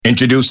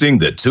Introducing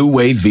the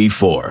Two-Way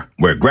V4,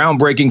 where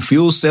groundbreaking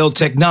fuel cell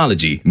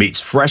technology meets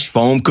fresh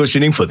foam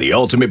cushioning for the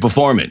ultimate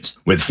performance.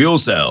 With fuel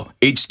cell,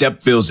 each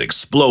step feels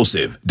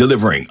explosive,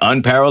 delivering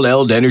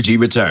unparalleled energy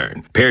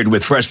return. Paired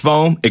with fresh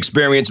foam,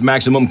 experience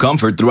maximum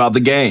comfort throughout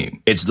the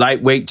game. Its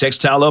lightweight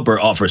textile upper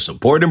offers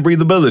support and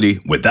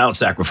breathability without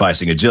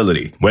sacrificing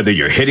agility. Whether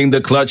you're hitting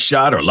the clutch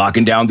shot or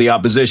locking down the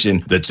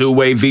opposition, the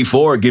Two-Way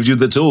V4 gives you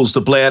the tools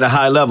to play at a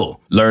high level.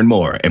 Learn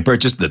more and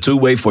purchase the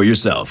Two-Way for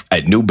yourself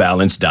at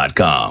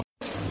newbalance.com.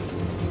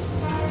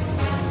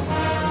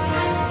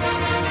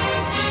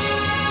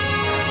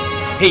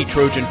 Hey,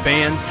 Trojan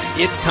fans,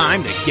 it's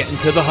time to get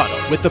into the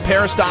huddle with the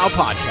Peristyle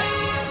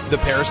Podcast. The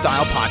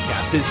Peristyle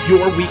Podcast is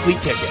your weekly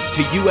ticket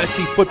to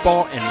USC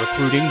football and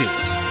recruiting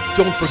news.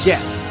 Don't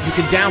forget, you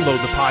can download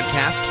the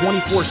podcast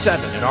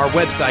 24/7 at our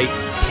website,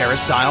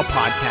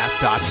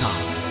 peristylepodcast.com.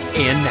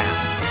 And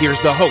now, here's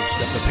the host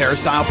of the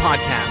Peristyle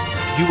Podcast,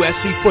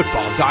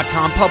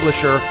 USCFootball.com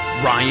publisher,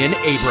 Ryan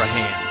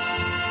Abraham.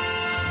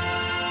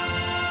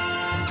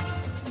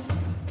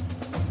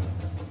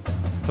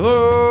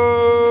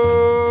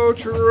 Hello,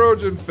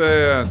 Trojan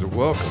fans.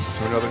 Welcome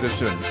to another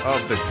edition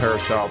of the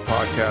Peristyle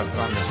Podcast.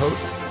 I'm your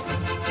host,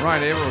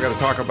 Ryan Abraham. We're going to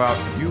talk about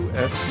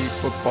USC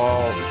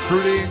football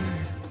recruiting.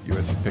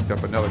 USC picked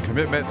up another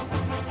commitment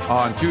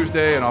on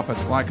Tuesday, an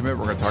offensive line commitment.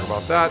 We're going to talk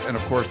about that. And,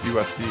 of course,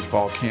 USC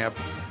fall camp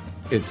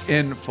is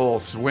in full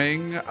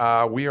swing.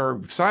 We are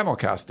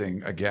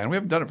simulcasting again. We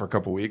haven't done it for a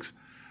couple weeks.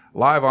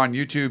 Live on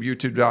YouTube,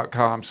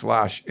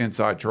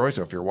 youtube.com/InsideTroy.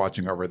 So if you're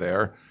watching over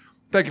there,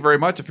 thank you very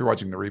much. If you're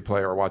watching the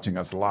replay or watching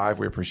us live,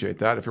 we appreciate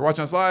that. If you're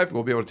watching us live,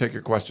 we'll be able to take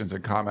your questions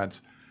and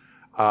comments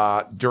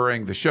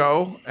during the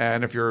show.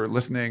 And if you're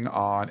listening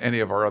on any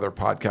of our other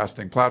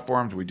podcasting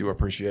platforms, we do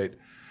appreciate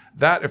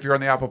that. If you're on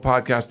the Apple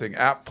Podcasting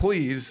app,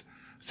 please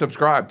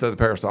subscribe to the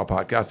Peristyle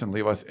Podcast and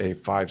leave us a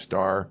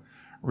 5-star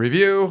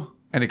review.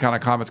 Any kind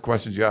of comments,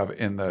 questions you have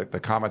in the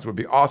comments would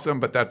be awesome,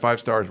 but that 5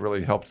 stars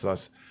really helps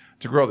us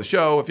to grow the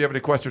show. If you have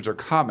any questions or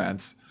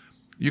comments,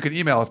 you can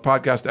email us,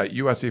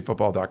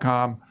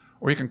 podcast@uscfootball.com.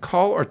 Or you can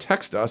call or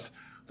text us.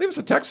 Leave us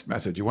a text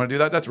message. You want to do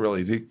that? That's real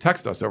easy.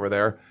 Text us over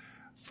there.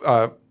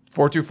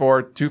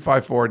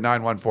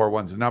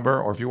 424-254-9141 is the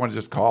number. Or if you want to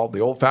just call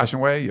the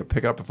old-fashioned way, you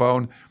pick up the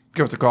phone,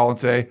 give us a call and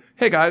say,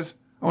 hey, guys,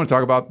 I want to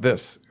talk about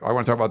this. I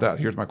want to talk about that.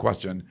 Here's my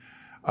question.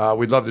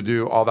 We'd love to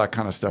do all that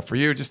kind of stuff for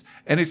you. Just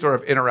any sort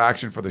of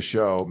interaction for the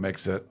show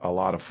makes it a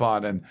lot of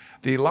fun. And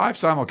the live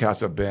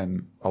simulcasts have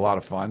been a lot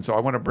of fun. So I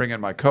want to bring in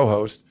my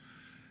co-host,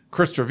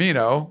 Chris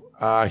Trevino.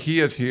 He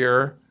is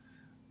here.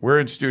 We're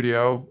in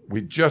studio.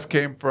 We just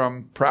came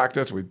from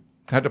practice. We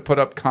had to put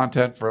up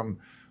content from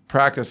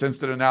practice,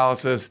 instant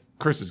analysis,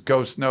 Chris's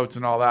ghost notes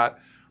and all that.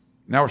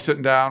 Now we're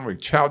sitting down. We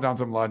chowed down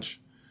some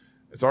lunch.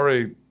 It's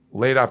already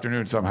late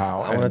afternoon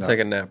somehow. I want to take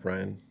a nap,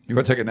 Ryan. You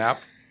want to take a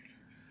nap?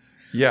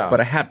 Yeah.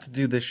 But I have to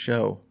do this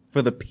show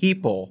for the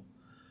people.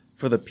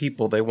 For the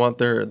people. They want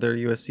their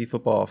USC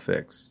football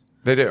fix.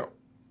 They do.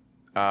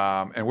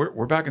 And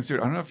we're back in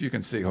studio. I don't know if you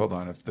can see. Hold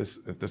on. If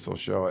this will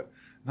show it.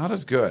 Not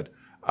as good.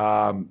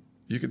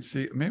 You can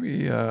see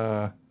maybe,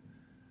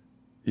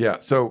 yeah.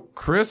 So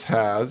Chris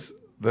has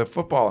the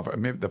football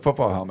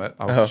helmet.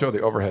 I'll show the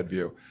overhead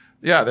view.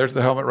 Yeah, there's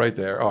the helmet right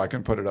there. Oh, I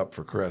can put it up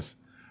for Chris.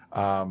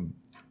 There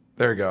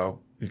you go.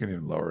 You can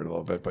even lower it a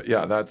little bit. But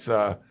yeah, that's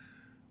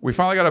we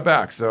finally got it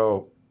back.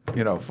 So,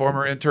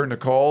 former intern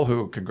Nicole,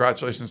 who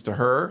congratulations to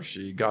her.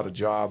 She got a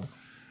job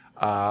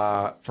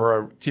for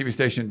a TV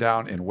station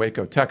down in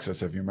Waco,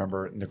 Texas. If you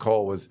remember,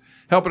 Nicole was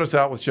helping us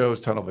out with shows,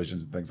 Tunnel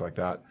Visions, and things like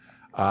that.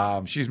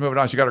 She's moving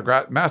on. She got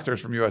her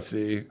master's from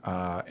USC,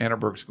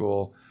 Annenberg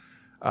School,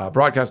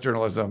 broadcast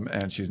journalism,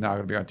 and she's now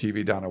going to be on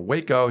TV down in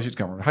Waco. She's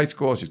covering high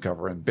school. She's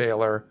covering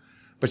Baylor.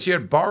 But she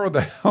had borrowed the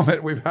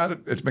helmet. We've had it.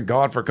 It's been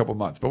gone for a couple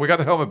months, but we got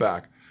the helmet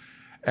back.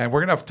 And we're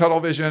going to have Tunnel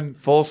Vision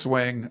full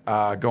swing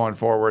going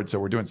forward. So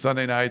we're doing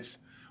Sunday nights.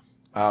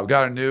 We've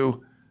got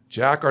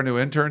Jack, our new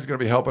intern, is going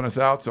to be helping us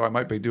out. So I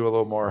might be doing a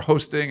little more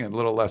hosting and a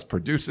little less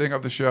producing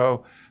of the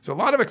show. So a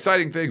lot of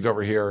exciting things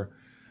over here.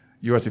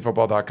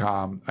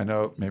 USCFootball.com. I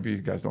know maybe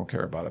you guys don't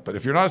care about it, but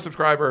if you're not a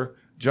subscriber,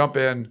 jump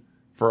in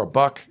for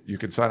 $1. You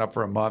can sign up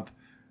for a month.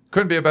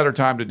 Couldn't be a better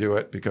time to do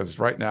it because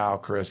right now,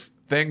 Chris,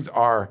 things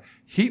are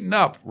heating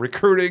up,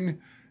 recruiting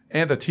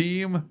and the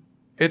team.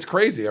 It's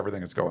crazy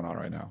everything that's going on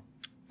right now.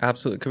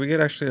 Absolutely. Could we get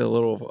actually a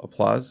little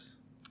applause?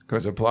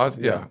 Because applause?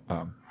 Yeah.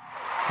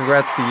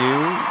 Congrats to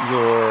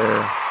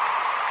you.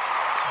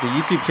 The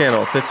YouTube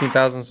channel,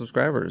 15,000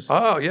 subscribers.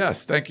 Oh,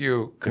 yes. Thank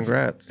you.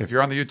 Congrats. If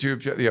you're on the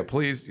YouTube,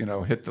 please,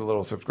 hit the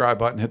little subscribe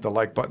button, hit the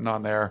like button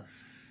on there.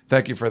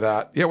 Thank you for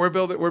that. Yeah, we're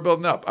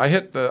building up. I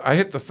hit the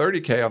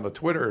 30K on the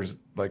Twitters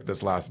like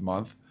this last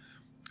month.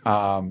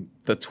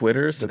 The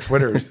Twitters? The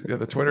Twitters. Yeah,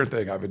 the Twitter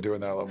thing. I've been doing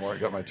that a little more. I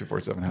got my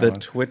 247 hat on. The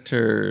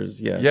Twitters,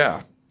 yes.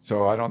 Yeah.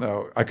 So I don't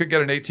know. I could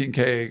get an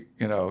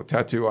 18K,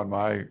 tattoo on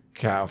my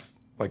calf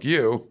like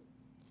you.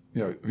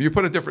 If you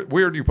put a different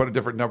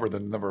number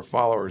than the number of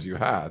followers you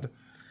had.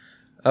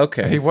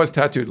 Okay. And he was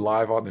tattooed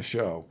live on the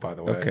show, by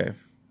the way. Okay.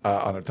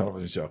 On a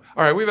television show.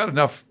 All right, we've had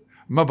enough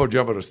mumbo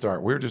jumbo to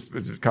start.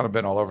 It's kind of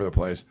been all over the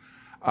place.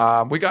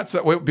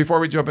 Before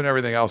we jump into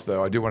everything else,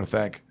 though, I do want to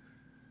thank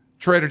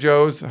Trader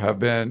Joe's. Have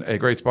been a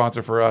great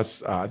sponsor for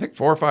us. I think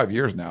 4 or 5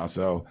 years now.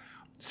 So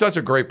such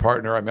a great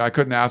partner. I mean, I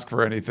couldn't ask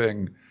for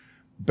anything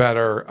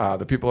better.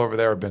 The people over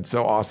there have been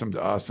so awesome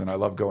to us, and I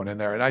love going in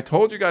there. And I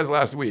told you guys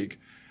last week,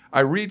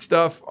 I read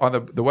stuff on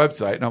the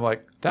website, and I'm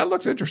like, that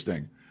looks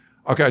interesting.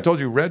 Okay, I told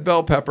you red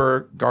bell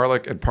pepper,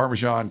 garlic, and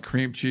Parmesan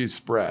cream cheese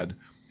spread.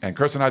 And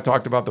Chris and I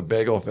talked about the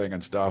bagel thing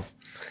and stuff.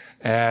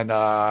 And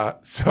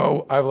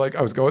so I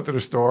was going through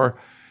the store,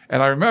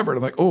 and I remembered,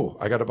 I'm like, oh,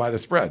 I got to buy the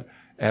spread.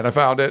 And I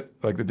found it,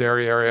 like the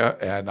dairy area,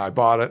 and I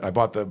bought it. I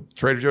bought the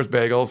Trader Joe's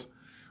bagels.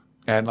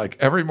 And like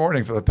every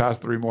morning for the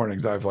past 3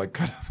 mornings, I've like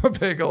cut up a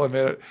bagel and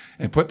made it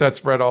and put that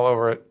spread all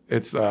over it.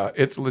 It's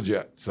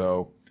legit.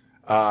 So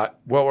well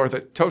worth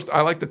it.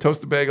 I like the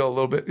toasted bagel a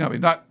little bit.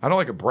 I don't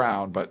like it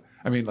brown, but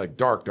I mean like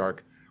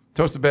dark.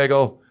 Toasted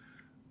bagel,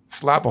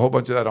 slap a whole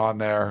bunch of that on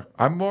there.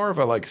 I'm more of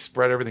a like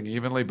spread everything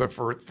evenly, but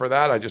for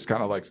that, I just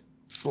kind of like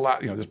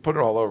slap, just put it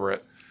all over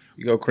it.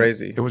 You go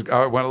crazy.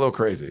 I went a little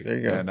crazy. There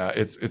you go. And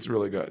it's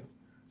really good.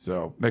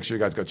 So make sure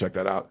you guys go check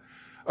that out.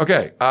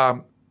 Okay.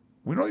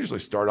 We don't usually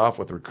start off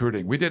with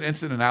recruiting. We did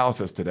instant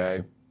analysis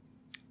today.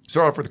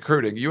 Start off with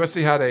recruiting.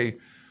 USC had a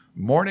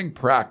morning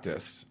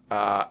practice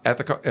at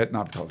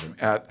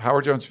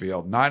Howard Jones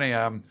Field, 9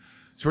 a.m.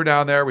 So we're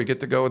down there. We get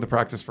to go in the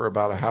practice for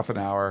about a half an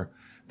hour.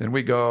 Then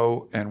we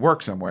go and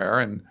work somewhere.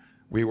 And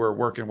we were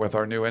working with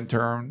our new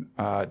intern,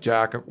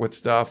 Jack, with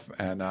stuff.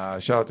 And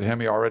shout out to him.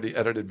 He already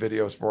edited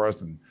videos for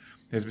us, and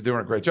he's been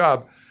doing a great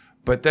job.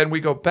 But then we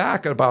go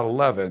back at about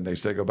 11. They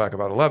say go back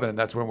about 11, and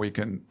that's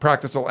when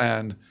practice will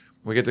end.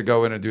 We get to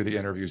go in and do the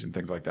interviews and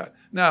things like that.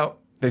 Now,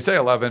 they say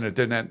 11. It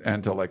didn't end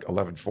until like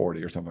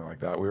 11:40 or something like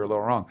that. We were a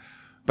little wrong.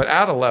 But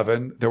at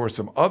 11, there was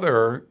some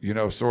other,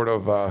 sort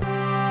of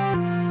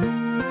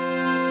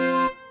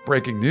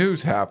breaking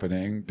news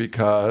happening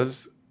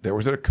because there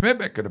was a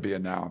commitment going to be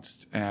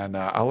announced. And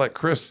I'll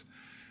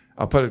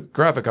put a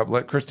graphic up,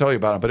 let Chris tell you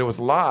about it. But it was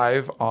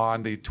live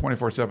on the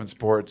 24/7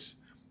 Sports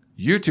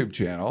YouTube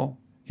channel.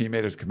 He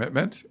made his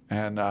commitment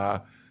and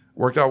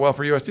worked out well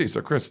for USC.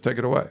 So, Chris, take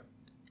it away.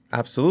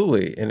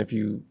 Absolutely. And if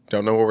you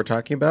don't know what we're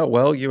talking about,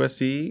 well,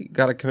 USC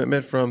got a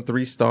commitment from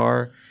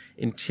 3-star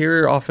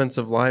interior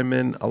offensive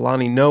lineman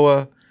Alani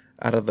Noah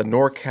out of the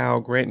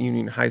NorCal Grant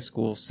Union High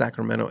School,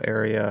 Sacramento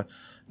area,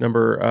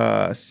 number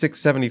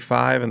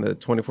 675 in the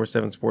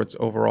 24/7 Sports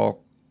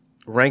overall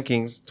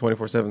rankings,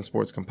 24/7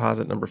 Sports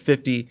composite, number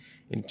 50,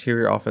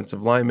 interior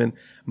offensive lineman.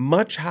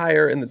 Much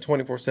higher in the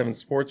 24/7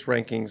 Sports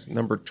rankings,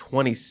 number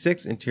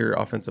 26, interior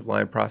offensive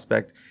line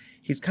prospect.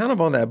 He's kind of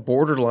on that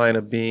borderline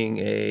of being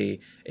a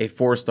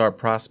 4-star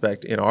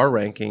prospect in our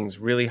rankings,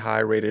 really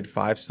high rated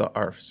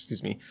 5-star,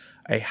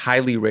 a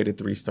highly rated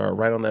 3-star,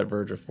 right on that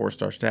verge of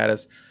 4-star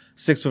status.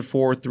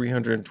 6'4",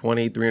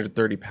 320,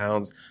 330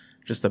 pounds,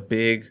 just a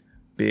big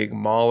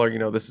mauler.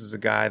 This is a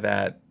guy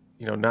that,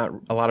 not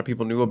a lot of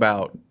people knew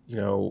about,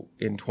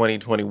 in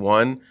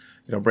 2021.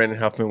 Brandon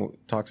Huffman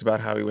talks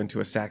about how he went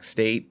to a Sac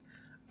State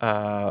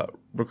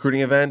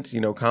recruiting event,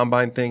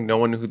 combine thing. No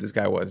one knew who this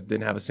guy was,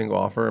 didn't have a single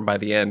offer. And by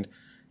the end,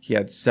 he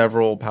had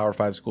several Power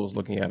 5 schools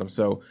looking at him.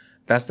 So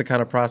that's the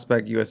kind of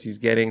prospect USC's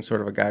getting,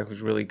 sort of a guy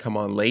who's really come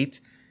on late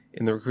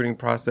in the recruiting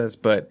process.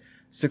 But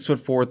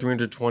 6'4",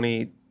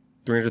 320,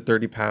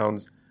 330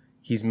 pounds.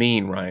 He's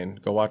mean, Ryan.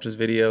 Go watch his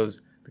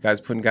videos. The guy's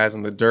putting guys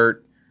on the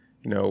dirt,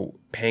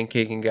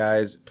 pancaking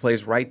guys,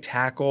 plays right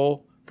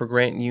tackle for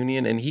Grant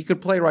Union. And he could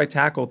play right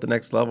tackle at the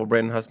next level.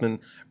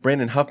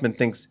 Brandon Huffman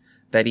thinks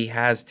that he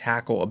has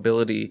tackle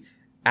ability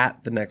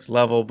at the next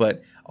level,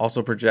 but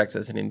also projects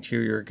as an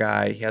interior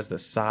guy. He has the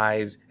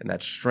size and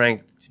that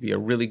strength to be a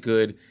really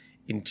good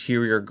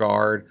interior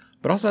guard,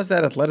 but also has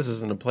that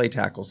athleticism to play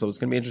tackle. So it's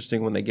going to be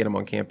interesting when they get him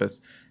on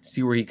campus,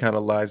 see where he kind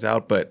of lies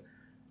out. But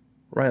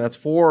Ryan, that's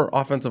 4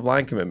 offensive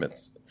line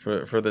commitments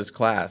for this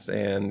class.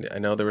 And I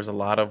know there was a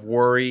lot of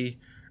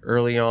worry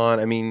early on.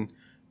 I mean,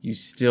 you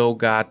still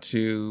got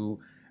to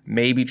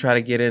maybe try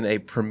to get in a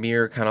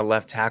premier kind of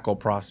left tackle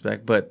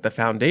prospect, but the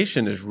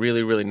foundation is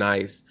really, really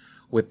nice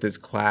with this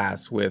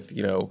class with,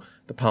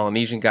 the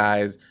Polynesian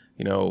guys,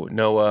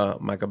 Noah,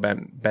 Micah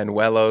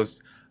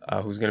Benuelos,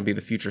 who's going to be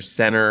the future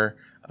center,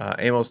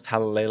 Amos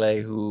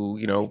Talalele, who,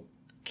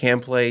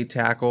 can play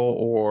tackle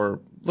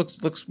or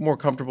looks more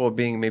comfortable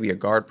being maybe a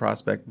guard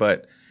prospect,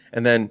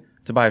 and then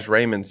Tobias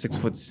Raymond,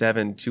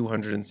 6'7",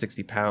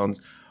 260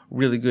 pounds,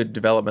 really good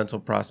developmental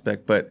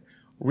prospect, but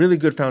really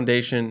good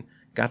foundation.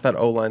 Got that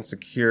O-line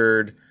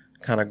secured,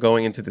 kind of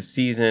going into the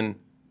season.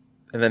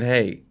 And then,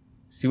 hey,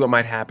 see what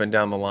might happen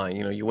down the line.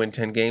 You win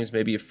 10 games,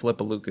 maybe you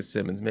flip a Lucas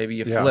Simmons. Maybe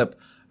you flip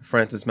a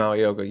Francis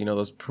Malioga,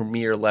 those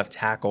premier left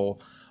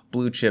tackle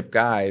blue chip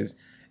guys.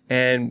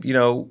 And,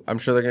 I'm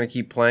sure they're going to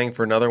keep playing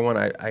for another one.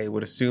 I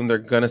would assume they're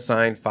going to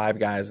sign 5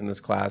 guys in this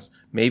class,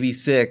 maybe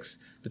 6,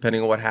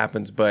 depending on what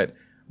happens. But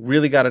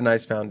really got a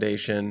nice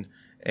foundation,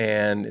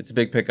 and it's a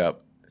big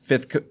pickup.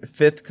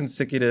 Fifth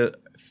consecutive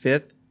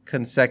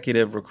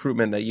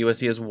recruitment that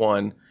USC has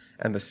won,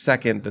 and the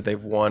second that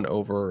they've won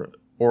over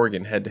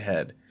Oregon head to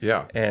head.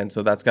 Yeah. And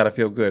so that's got to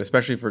feel good,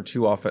 especially for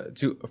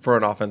for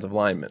an offensive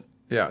lineman.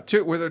 Yeah.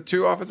 Were there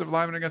 2 offensive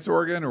linemen against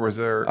Oregon, or was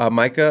there?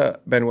 Micah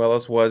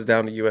Benuelos was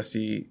down to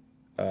USC,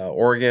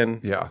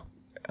 Oregon. Yeah.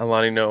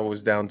 Alani Noah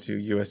was down to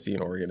USC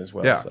and Oregon as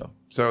well. Yeah.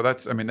 So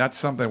that's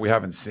something we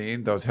haven't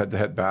seen, those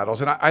head-to-head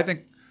battles. And I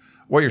think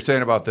what you're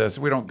saying about this,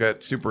 we don't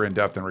get super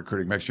in-depth in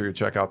recruiting. Make sure you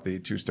check out the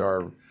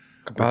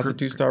Composite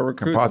Two-Star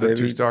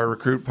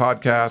Recruit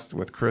podcast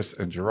with Chris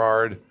and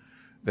Gerard.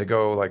 They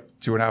go like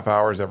 2.5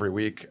 hours every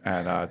week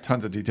and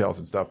tons of details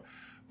and stuff.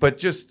 But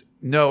just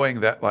knowing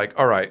that, like,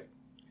 all right,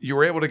 you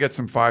were able to get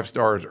some 5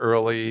 stars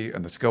early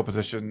in the skill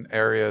position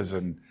areas,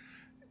 and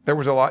there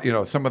was a lot,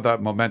 some of the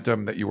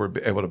momentum that you were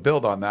able to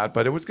build on that.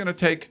 But it was going to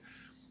take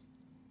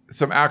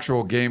some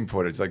actual game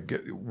footage. Like,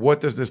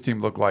 what does this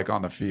team look like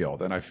on the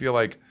field? And I feel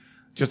like,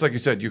 just like you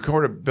said, you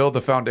sort of build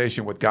the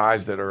foundation with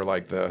guys that are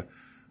like the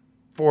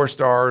 4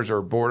 stars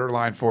or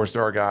borderline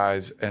 4-star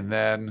guys, and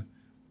then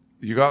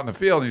you go out in the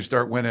field and you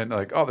start winning,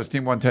 like, oh, this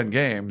team won 10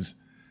 games.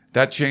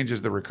 That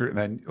changes the recruit. And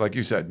then, like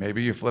you said,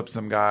 maybe you flip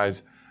some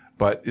guys,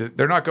 but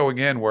they're not going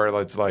in where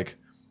it's like,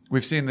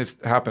 we've seen this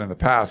happen in the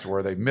past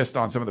where they missed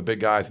on some of the big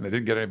guys and they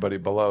didn't get anybody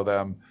below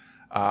them.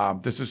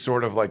 This is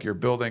sort of like you're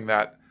building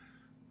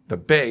the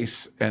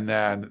base, and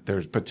then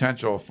there's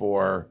potential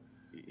for,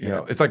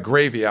 it's like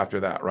gravy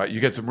after that, right? You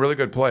get some really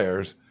good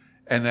players,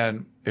 and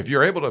then if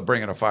you're able to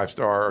bring in a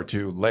 5-star or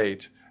 2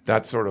 late,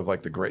 that's sort of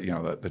like the great,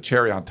 the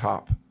cherry on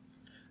top.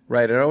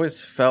 Right. It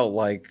always felt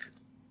like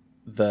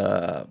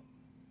close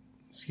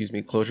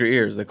your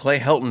ears, the Clay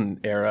Helton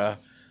era,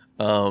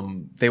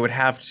 they would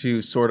have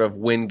to sort of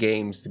win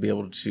games to be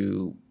able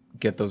to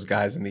get those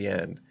guys in the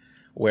end.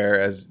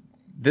 Whereas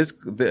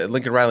the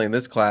Lincoln Riley in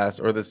this class,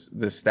 or this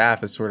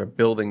staff, is sort of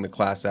building the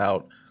class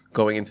out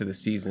going into the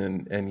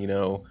season. And,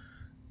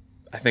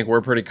 I think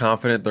we're pretty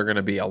confident they're going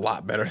to be a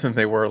lot better than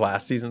they were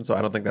last season. So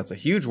I don't think that's a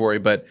huge worry,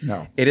 but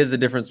It is the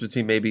difference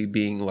between maybe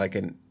being like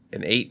an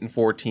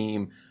 8-4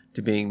 team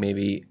to being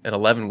maybe an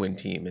 11-win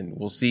team. And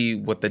we'll see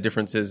what the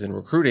difference is in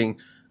recruiting,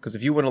 because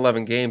if you win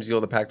 11 games, you go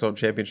to the Pac-12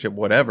 championship,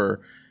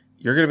 whatever,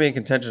 you're going to be in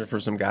contention for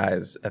some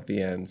guys at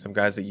the end, some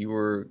guys that you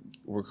were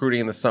recruiting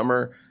in the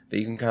summer that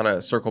you can kind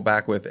of circle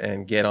back with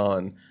and get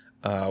on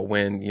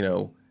when,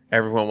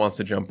 everyone wants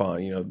to jump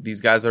on. These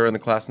guys that are in the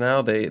class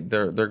now,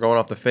 they're going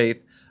off the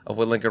faith of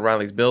what Lincoln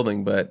Riley's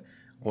building. But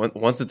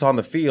once it's on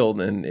the field,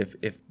 and if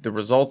the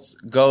results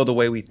go the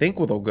way we think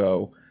they'll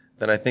go,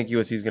 then I think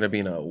USC is going to be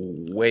in a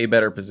way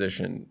better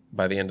position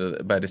by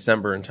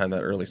December, in time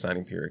that early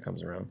signing period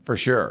comes around. For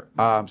sure.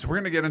 So we're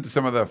going to get into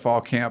some of the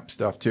fall camp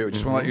stuff too.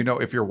 Just want to let you know,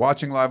 if you're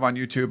watching live on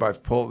YouTube,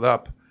 I've pulled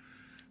up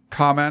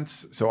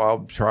comments. So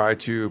I'll try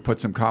to put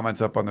some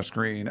comments up on the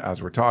screen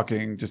as we're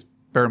talking. Just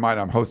bear in mind,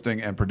 I'm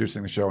hosting and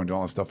producing the show and doing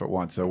all this stuff at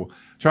once. So we'll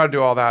try to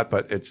do all that,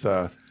 but it's, it's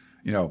a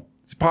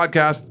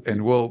podcast,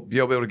 and we'll be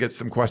able to get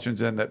some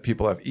questions in that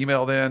people have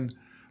emailed in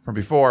from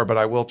before, but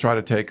I will try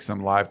to take some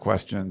live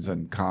questions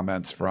and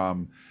comments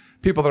from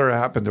people that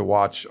happen to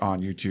watch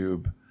on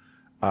YouTube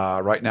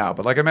right now.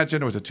 But like I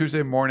mentioned, it was a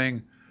Tuesday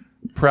morning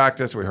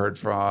practice. We heard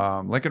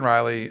from Lincoln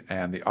Riley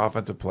and the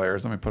offensive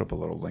players. Let me put up a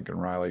little Lincoln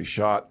Riley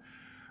shot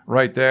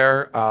right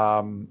there.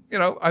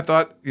 I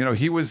thought,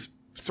 he was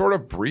sort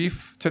of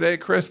brief today,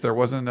 Chris. There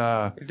wasn't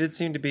It did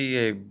seem to be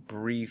a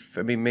brief.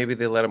 I mean, maybe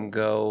they let him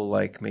go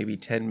like maybe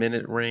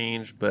 10-minute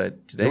range,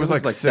 but today it was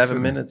like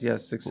 7 minutes. Yeah,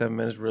 6-7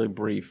 minutes, really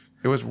brief.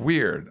 It was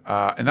weird.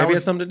 And maybe it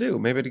had something to do.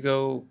 Maybe to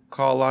go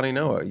call Alani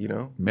Noah,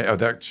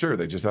 Sure,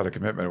 they just had a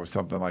commitment or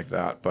something like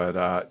that.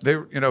 But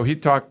he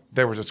talked.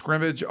 There was a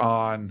scrimmage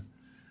on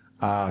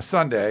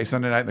Sunday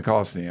night in the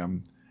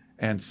Coliseum.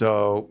 And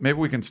so maybe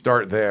we can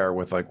start there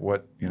with like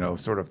what,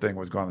 sort of thing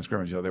was going on in the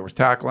scrimmage. There was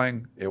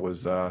tackling. It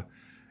was,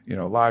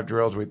 live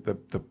drills.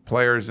 The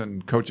players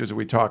and coaches that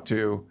we talked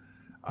to,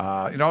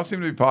 all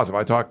seemed to be positive.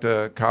 I talked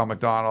to Kyle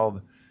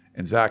McDonald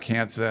and Zach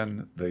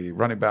Hansen, the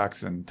running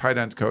backs and tight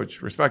ends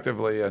coach,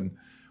 respectively. And,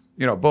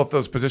 both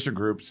those position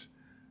groups,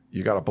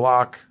 you got to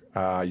block,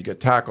 you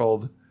get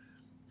tackled.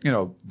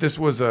 This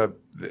was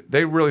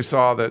they really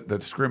saw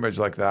that scrimmage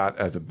like that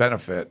as a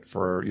benefit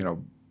for,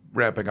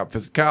 ramping up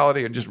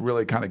physicality and just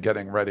really kind of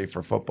getting ready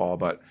for football.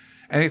 But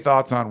any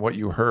thoughts on what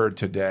you heard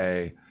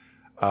today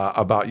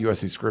about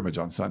USC scrimmage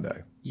on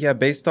Sunday? Yeah,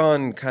 based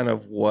on kind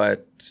of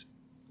what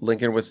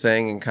Lincoln was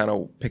saying and kind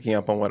of picking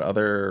up on what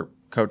other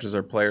coaches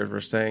or players were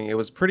saying, it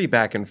was pretty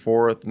back and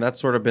forth. And that's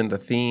sort of been the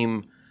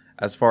theme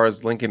as far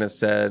as Lincoln has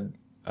said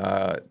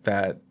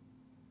that,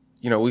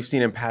 we've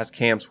seen in past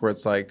camps where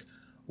it's like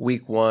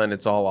week 1,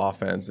 it's all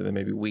offense. And then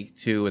maybe week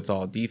 2, it's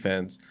all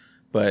defense.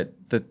 But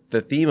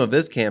the theme of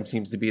this camp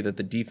seems to be that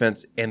the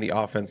defense and the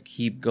offense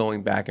keep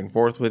going back and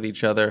forth with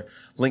each other.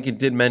 Lincoln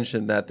did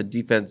mention that the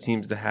defense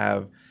seems to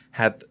have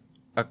had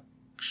a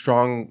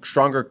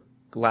stronger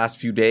last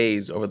few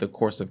days over the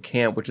course of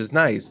camp, which is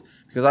nice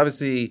because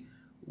obviously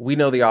we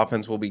know the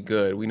offense will be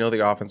good. We know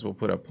the offense will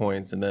put up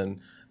points. And then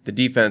the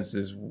defense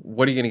is,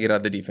 what are you going to get out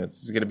of the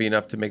defense? Is it going to be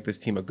enough to make this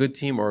team a good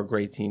team or a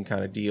great team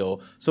kind of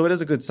deal? So it is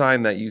a good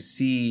sign that you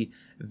see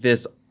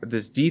this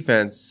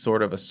defense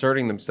sort of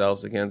asserting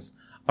themselves against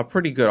a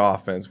pretty good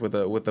offense with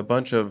a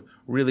bunch of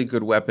really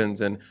good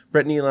weapons. And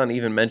Brett Nealon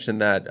even mentioned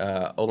that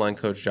O-line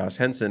coach Josh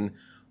Henson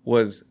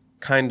was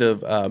kind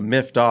of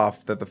miffed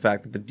off that the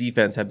fact that the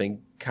defense had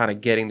been kind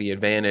of getting the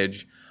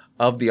advantage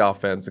of the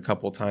offense a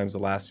couple of times the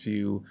last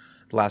few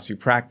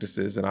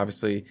practices. And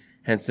obviously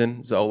Henson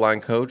is the O-line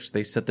coach.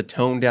 They set the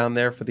tone down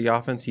there for the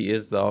offense. He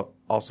is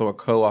also a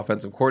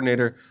co-offensive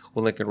coordinator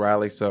with Lincoln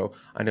Riley, so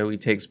I know he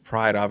takes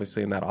pride,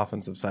 obviously, in that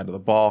offensive side of the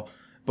ball.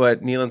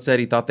 But Nealon said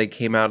he thought they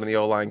came out and the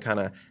O-line kind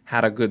of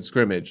had a good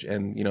scrimmage,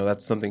 and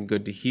that's something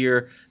good to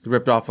hear.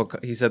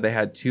 He said they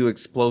had 2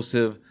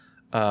 explosive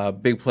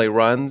big play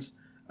runs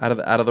out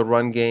of the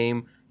run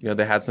game.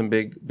 They had some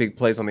big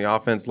plays on the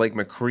offense. Lake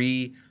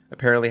McCree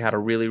apparently had a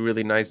really,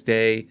 really nice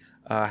day.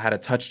 Had a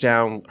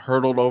touchdown,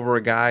 hurdled over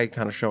a guy,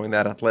 kind of showing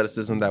that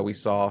athleticism that we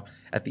saw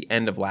at the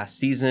end of last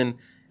season.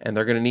 And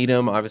they're going to need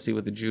him, obviously,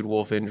 with the Jude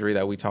Wolfe injury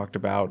that we talked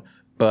about.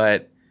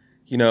 But,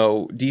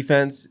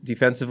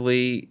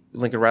 defensively,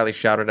 Lincoln Riley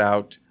shouted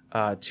out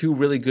 2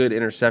 really good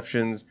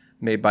interceptions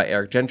made by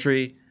Eric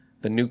Gentry,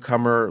 the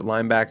newcomer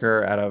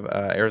linebacker out of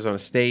Arizona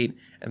State,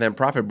 and then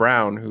Prophet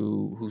Brown,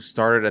 who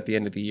started at the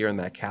end of the year in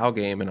that Cal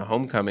game in a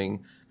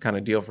homecoming kind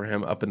of deal for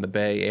him up in the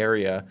Bay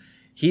Area.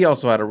 He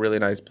also had a really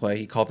nice play.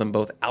 He called them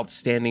both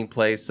outstanding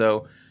plays.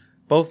 So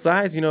both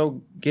sides,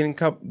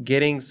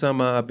 getting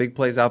some big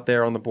plays out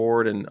there on the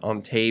board and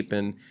on tape.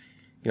 And,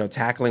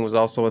 tackling was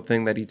also a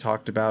thing that he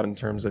talked about in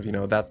terms of,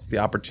 that's the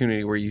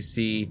opportunity where you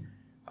see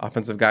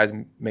offensive guys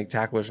make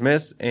tacklers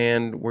miss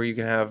and where you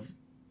can have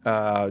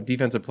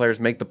defensive players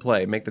make the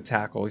play, make the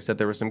tackle. He said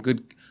there were some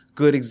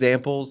good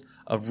examples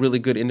of really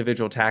good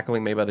individual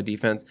tackling made by the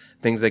defense,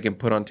 things they can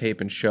put on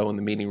tape and show in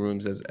the meeting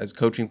rooms as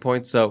coaching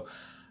points. So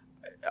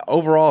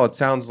overall, it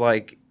sounds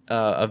like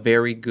a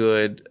very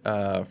good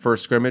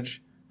first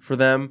scrimmage for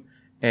them,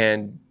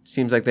 and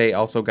seems like they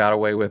also got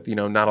away with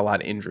not a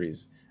lot of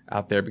injuries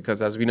out there,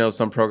 because as we know,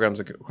 some programs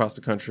across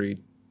the country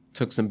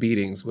took some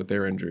beatings with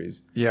their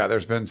injuries. Yeah,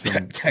 there's been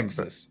some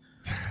Texas.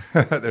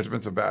 There's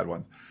been some bad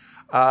ones.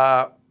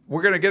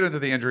 We're going to get into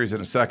the injuries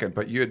in a second,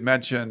 but you had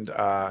mentioned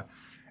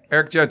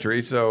Eric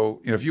Gentry.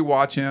 So if you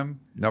watch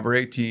him, number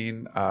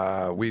 18,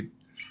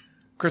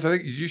 Chris, I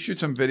think, did you shoot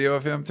some video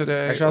of him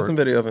today? I shot some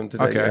video of him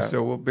today. Okay, yeah.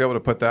 So we'll be able to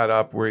put that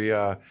up.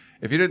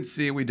 If you didn't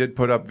see, we did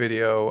put up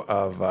video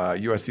of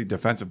USC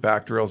defensive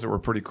back drills that were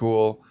pretty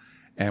cool.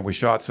 And we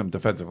shot some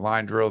defensive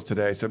line drills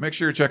today. So make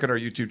sure you're checking our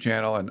YouTube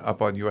channel and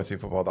up on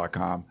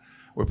USCfootball.com.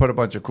 We put a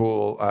bunch of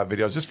cool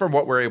videos just from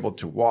what we're able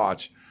to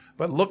watch.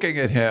 But looking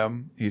at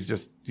him, he's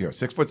just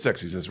 6'6".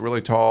 He's this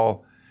really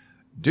tall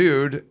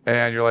dude.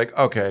 And you're like,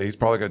 okay, he's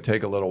probably going to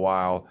take a little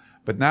while.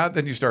 But now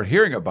then you start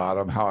hearing about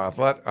him, how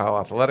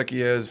athletic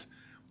he is,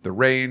 the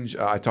range.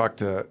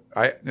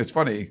 It's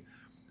funny.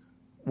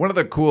 One of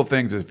the cool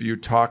things is if you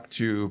talk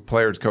to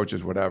players,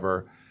 coaches,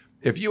 whatever,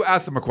 if you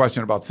ask them a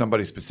question about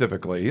somebody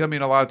specifically, a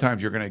lot of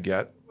times you're going to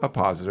get a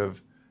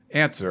positive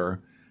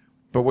answer.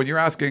 But when you're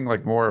asking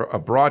more a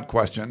broad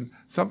question,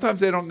 sometimes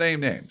they don't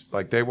name names.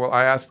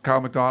 I asked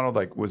Kyle McDonald,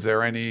 was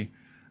there any,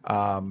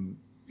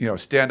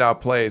 standout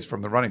plays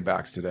from the running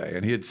backs today?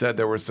 And he had said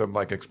there were some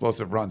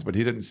explosive runs, but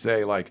he didn't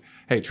say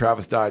hey,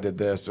 Travis Dye did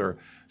this, or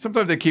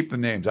sometimes they keep the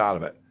names out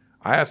of it.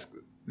 I asked,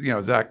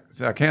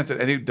 Zach Hansen,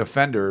 any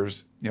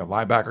defenders,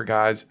 linebacker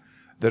guys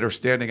that are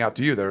standing out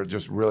to you that are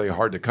just really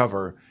hard to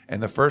cover.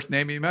 And the first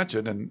name he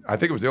mentioned, and I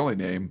think it was the only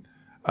name,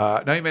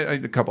 he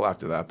made a couple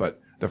after that, but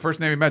the first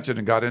name he mentioned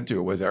and got into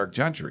it was Eric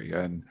Gentry.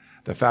 And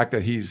the fact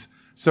that he's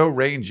so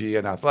rangy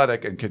and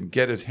athletic and can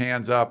get his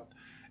hands up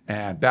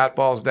and bat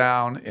balls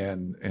down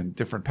in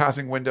different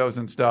passing windows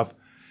and stuff.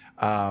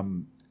 I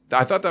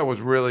thought that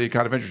was really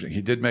kind of interesting.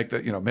 He did make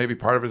that, maybe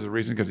part of it is the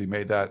reason because he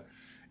made that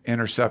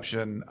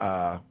interception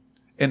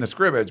in the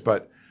scrimmage.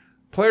 But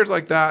players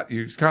like that,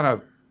 you just kind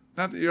of,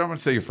 you don't want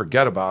to say you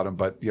forget about him,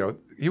 but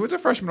he was a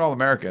freshman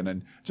All-American,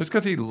 and just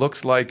because he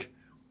looks like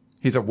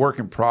he's a work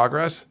in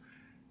progress,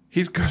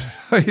 he's good.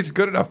 He's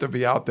good enough to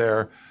be out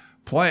there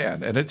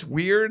playing. And it's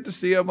weird to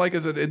see him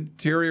as an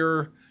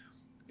interior,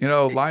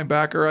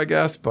 linebacker, I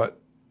guess.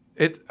 But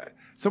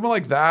someone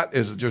like that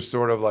is just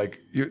sort of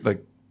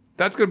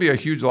that's going to be a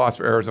huge loss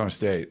for Arizona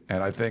State,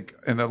 and I think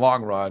in the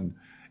long run,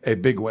 a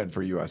big win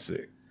for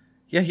USC.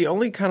 Yeah, he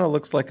only kind of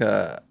looks like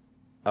a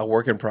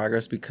work in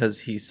progress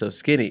because he's so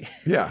skinny.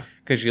 Yeah.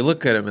 Because you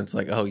look at him, it's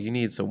oh, you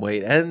need some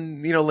weight.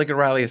 And, Lincoln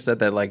Riley has said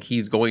that,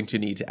 he's going to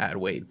need to add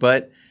weight.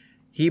 But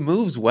he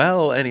moves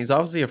well, and he's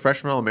obviously a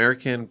freshman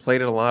All-American,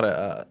 got a lot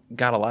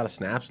of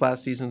snaps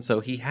last season,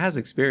 so he has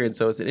experience.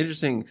 So it's an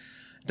interesting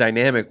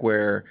dynamic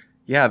where,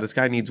 yeah, this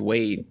guy needs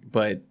weight,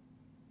 but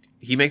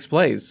he makes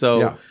plays.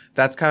 So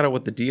that's kind of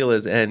what the deal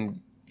is. And,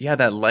 yeah,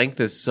 that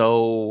length is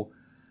so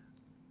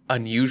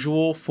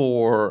unusual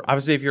for,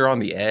 obviously, if you're on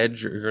the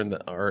edge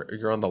or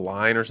you're on the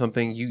line or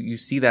something, you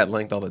see that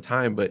length all the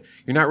time, but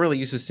you're not really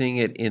used to seeing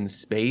it in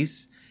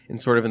space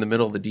and sort of in the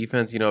middle of the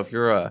defense. If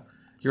you're a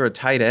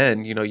tight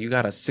end, you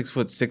got a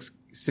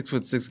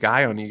 6'6"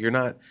 guy on you. You're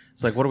not,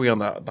 it's what are we on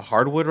the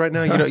hardwood right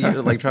now?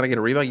 You're trying to get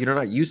a rebound. You're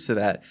not used to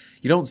that.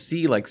 You don't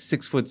see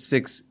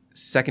 6'6"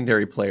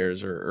 secondary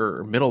players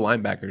or middle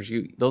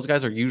linebackers. Those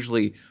guys are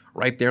usually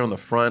right there on the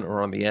front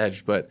or on the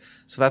edge. But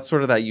so that's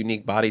sort of that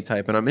unique body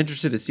type. And I'm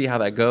interested to see how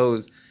that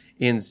goes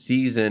in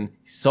season.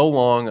 So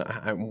long,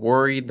 I'm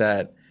worried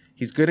that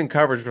he's good in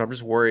coverage, but I'm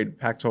just worried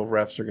Pac-12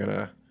 refs are going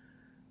to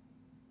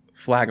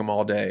flag him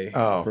all day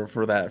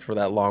for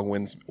that long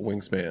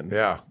wingspan.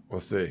 Yeah,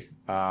 we'll see.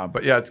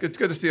 But yeah, it's good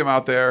to see him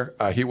out there.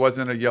 He was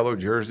in a yellow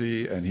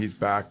jersey, and he's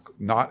back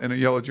not in a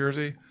yellow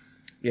jersey.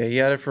 Yeah, he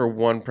had it for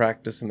one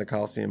practice in the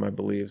Coliseum, I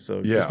believe.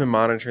 So he's been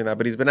monitoring that,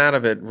 but he's been out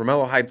of it.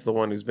 Romello Height's the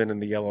one who's been in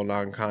the yellow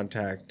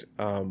non-contact.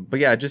 But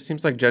yeah, it just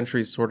seems like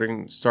Gentry's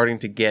starting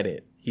to get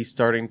it. He's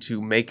starting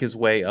to make his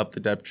way up the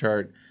depth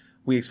chart.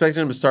 We expected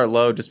him to start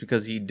low just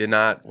because he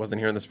wasn't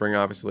here in the spring,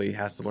 obviously. He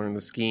has to learn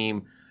the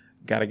scheme,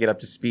 got to get up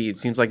to speed.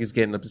 Seems like he's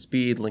getting up to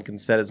speed. Lincoln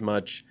said as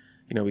much.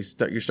 You're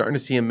starting to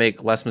see him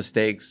make less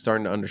mistakes,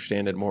 starting to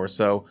understand it more.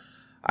 So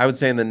I would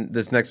say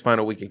this next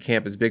final week at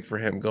camp is big for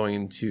him going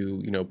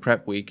into,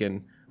 prep week.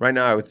 And right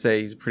now I would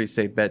say he's a pretty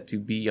safe bet to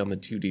be on the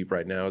 2 deep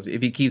right now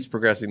if he keeps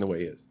progressing the way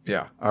he is.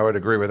 Yeah, I would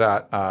agree with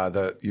that.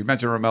 You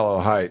mentioned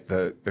Romello Height.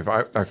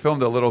 I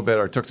filmed a little bit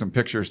or took some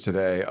pictures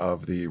today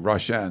of the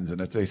rush ends,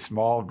 and it's a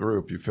small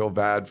group. You feel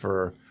bad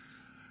for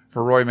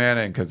Roy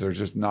Manning because there's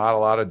just not a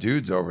lot of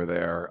dudes over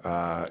there.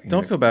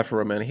 Don't feel bad for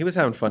Roy Manning. He was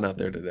having fun out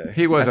there today.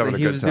 He was having a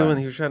good time.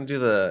 He was trying to do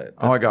the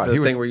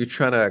thing where you're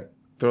trying to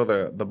throw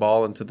the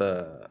ball into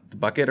the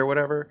bucket or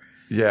whatever.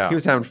 Yeah. He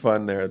was having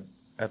fun there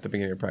at the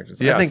beginning of practice.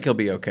 Yes. I think he'll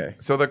be okay.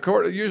 So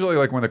usually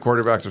like when the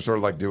quarterbacks are sort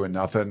of like doing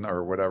nothing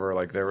or whatever,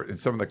 like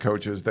some of the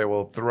coaches, they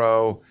will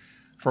throw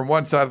from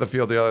one side of the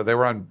field to the other. They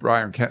were on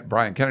Brian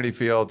Kennedy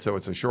Field, so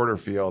it's a shorter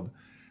field.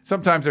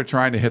 Sometimes they're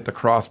trying to hit the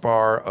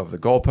crossbar of the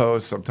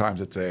goalpost.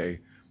 Sometimes it's a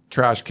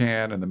trash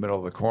can in the middle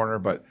of the corner.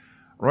 But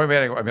Roy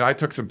Manning, I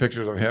took some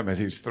pictures of him as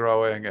he's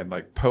throwing and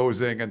like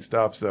posing and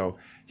stuff. So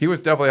he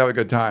was definitely having a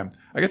good time.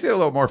 I guess he had a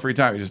little more free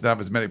time. He just didn't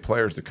have as many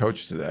players to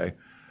coach today.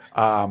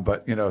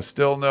 But,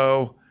 still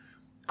no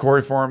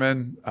Corey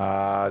Foreman.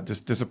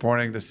 Just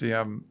disappointing to see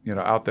him,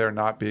 out there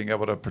not being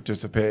able to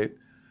participate.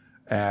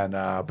 And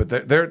but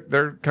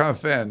they're kind of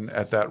thin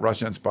at that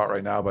rush end spot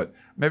right now. But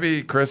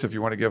maybe, Chris, if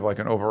you want to give like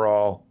an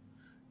overall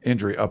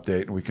injury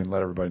update, and we can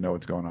let everybody know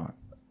what's going on.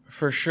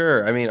 For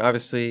sure.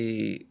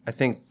 Obviously, I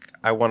think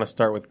I want to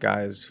start with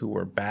guys who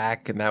were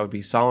back, and that would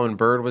be Solomon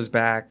Byrd was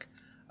back,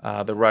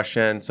 the rush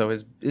end. So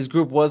his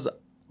group was a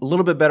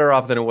little bit better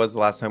off than it was the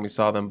last time we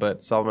saw them,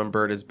 but Solomon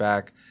Byrd is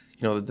back.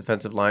 The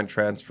defensive line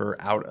transfer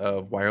out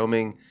of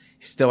Wyoming.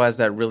 He still has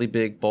that really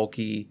big,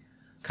 bulky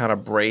kind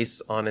of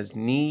brace on his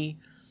knee,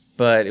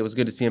 but it was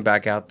good to see him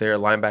back out there.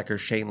 Linebacker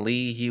Shane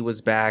Lee, he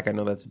was back. I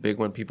know that's a big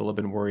one people have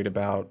been worried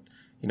about,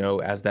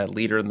 as that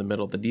leader in the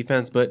middle of the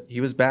defense, but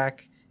he was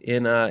back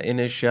in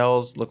his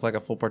shells, looked like a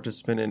full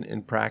participant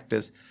in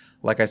practice.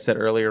 Like I said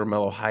earlier,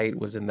 Romello Height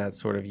was in that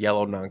sort of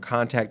yellow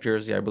non-contact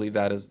jersey. I believe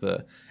that is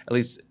at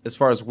least as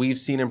far as we've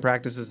seen in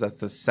practices, that's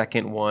the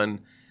second one,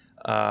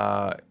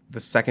 the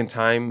second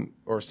time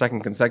or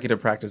second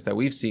consecutive practice that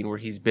we've seen where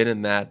he's been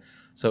in that.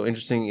 So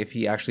interesting if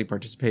he actually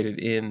participated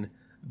in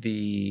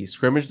the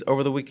scrimmage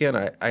over the weekend.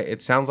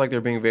 It sounds like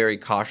they're being very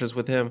cautious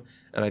with him,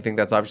 and I think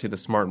that's obviously the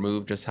smart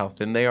move, just how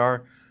thin they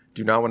are.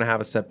 Do not want to have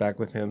a setback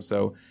with him,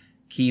 so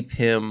keep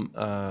him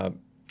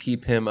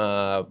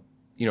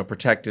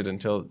protected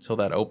until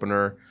that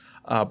opener.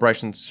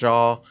 Bryson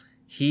Shaw,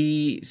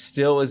 he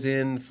still is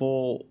in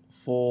full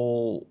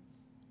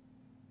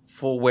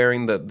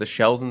wearing the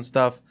shells and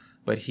stuff,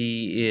 but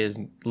he is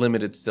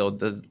limited still.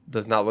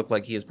 Does not look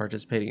like he is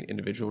participating in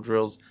individual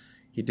drills.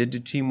 He did do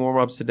team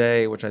warm-ups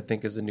today, which I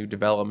think is a new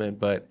development,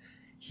 but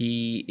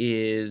he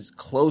is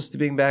close to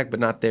being back,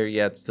 but not there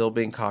yet. Still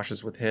being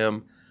cautious with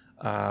him.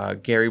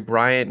 Gary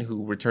Bryant,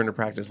 who returned to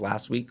practice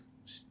last week,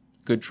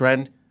 good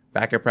trend.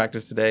 Back at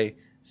practice today,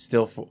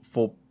 still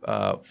full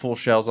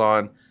shells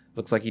on.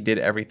 Looks like he did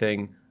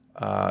everything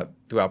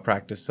throughout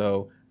practice,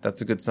 so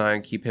that's a good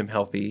sign. Keep him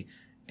healthy.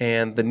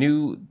 And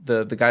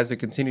the guys that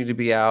continue to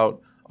be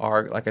out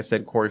are, like I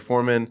said, Corey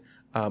Foreman,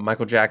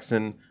 Michael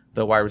Jackson,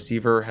 the wide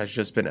receiver, has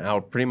just been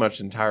out pretty much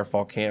the entire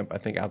fall camp, I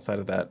think, outside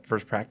of that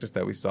first practice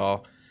that we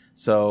saw.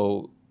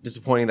 So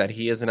disappointing that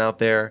he isn't out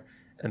there.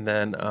 And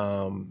then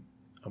I'm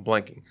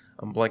blanking.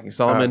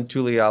 Solomon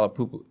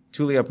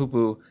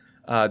Tuliapupu,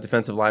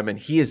 defensive lineman.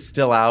 He is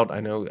still out. I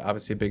know,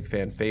 obviously, a big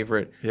fan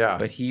favorite. Yeah,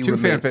 but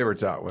fan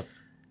favorites out with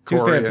Corey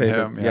two fan and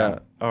favorites. Him,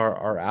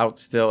 are out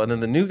still. And then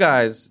the new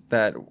guys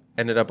that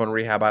ended up on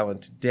Rehab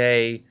Island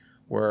today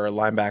were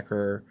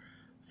linebacker,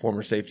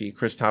 former safety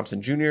Chris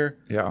Thompson Jr.,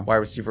 wide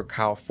receiver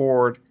Kyle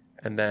Ford,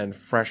 and then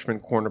freshman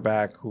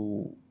cornerback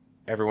who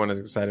everyone is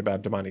excited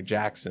about, Damani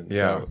Jackson. Yeah.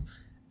 So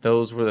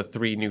those were the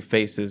three new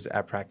faces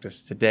at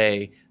practice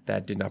today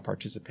that did not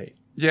participate.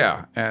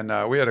 Yeah, and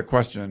we had a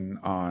question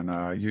on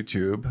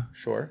YouTube.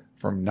 Sure.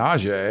 From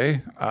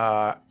Najee.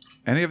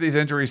 Any of these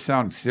injuries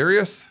sound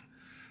serious?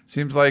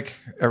 Seems like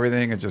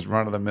everything is just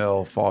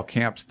run-of-the-mill fall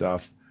camp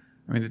stuff.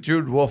 The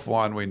Jude Wolfe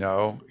one, we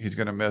know he's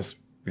going to miss,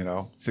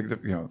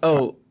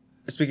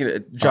 Speaking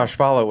of, Josh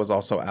Fowler was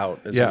also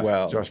out as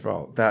well. Josh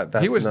Fowler. That's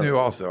he was new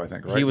also, I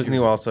think, right? He was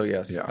new also,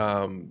 yes. Yeah.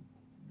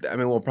 I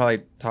mean, we'll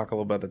probably talk a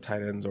little about the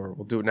tight ends, or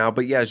we'll do it now.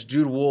 But yes,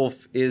 Jude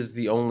Wolfe is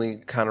the only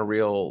kind of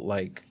real,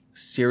 like,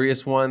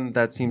 serious one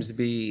that seems to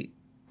be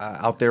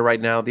out there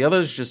right now. The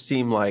others just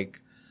seem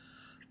like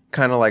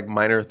kind of like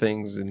minor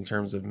things in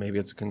terms of maybe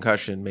it's a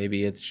concussion,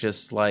 maybe it's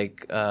just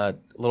like a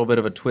little bit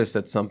of a twist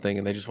at something,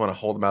 and they just want to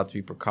hold them out to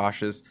be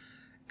precautious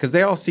because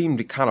they all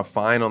seemed kind of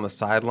fine on the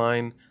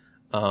sideline.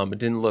 It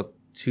didn't look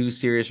too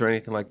serious or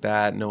anything like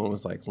that. No one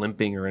was like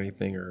limping or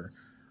anything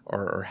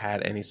or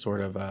had any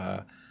sort of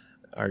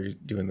are you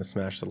doing the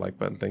smash the like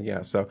button thing?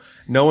 Yeah. So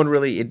no one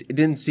really, it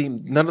didn't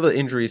seem, none of the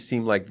injuries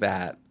seemed like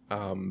that.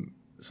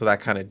 So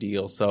that kind of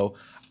deal. So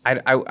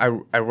I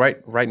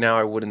right now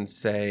I wouldn't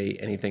say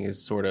anything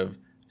is sort of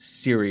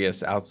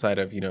serious outside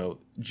of,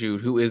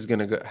 Jude, who is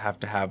going to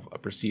have a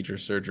procedure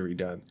surgery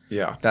done.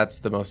 Yeah.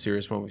 That's the most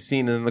serious one we've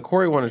seen. And then the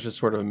Corey one is just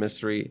sort of a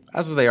mystery,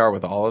 as they are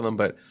with all of them.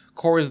 But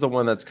Corey's the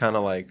one that's kind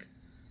of like,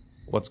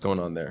 what's going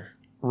on there?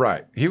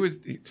 Right.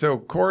 So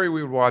Corey,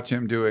 we would watch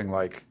him doing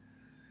like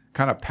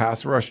kind of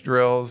pass rush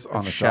drills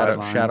on the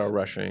sidelines. Shadow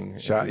rushing.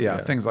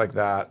 Things like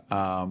that.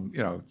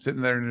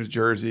 Sitting there in his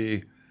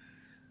jersey.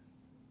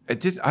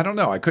 I don't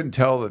know. I couldn't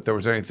tell that there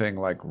was anything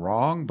like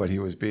wrong, but he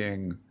was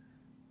being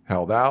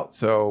held out.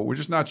 So we're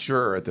just not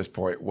sure at this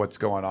point what's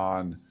going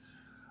on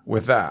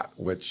with that,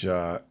 which,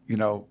 there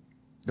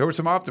was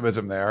some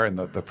optimism there and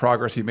the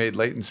progress he made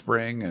late in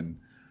spring. And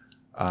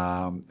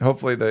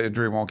hopefully the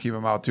injury won't keep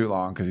him out too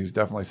long because he's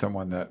definitely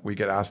someone that we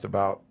get asked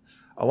about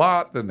a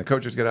lot, then the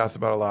coaches get asked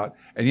about a lot.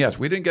 And yes,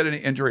 we didn't get any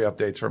injury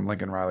updates from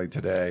Lincoln Riley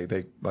today.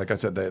 They, like I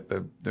said,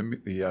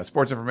 the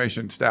sports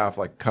information staff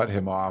cut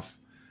him off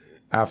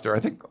after I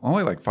think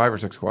only like 5 or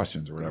 6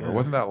 questions or whatever. It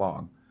wasn't that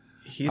long.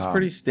 He's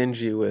pretty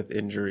stingy with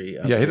injury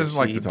updates. Yeah, he doesn't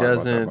like to talk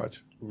about that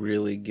much.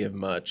 Really give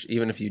much.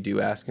 Even if you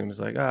do ask him, he's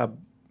like,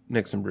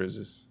 nicks and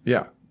bruises.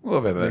 Yeah, a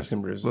little bit of nicks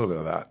and bruises. A little bit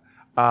of that.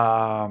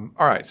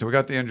 All right, so we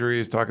got the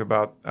injuries, talking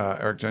about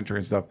Eric Gentry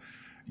and stuff.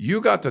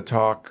 You got to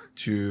talk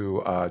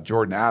to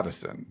Jordan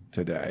Addison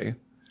today.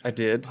 I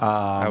did.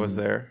 I was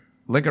there.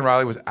 Lincoln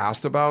Riley was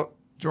asked about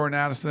Jordan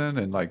Addison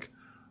and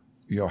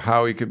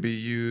how he could be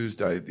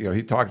used.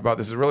 He talked about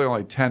this is really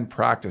only 10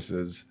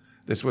 practices.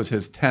 This was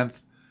his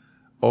 10th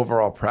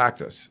overall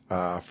practice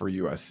for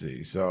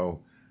USC.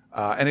 So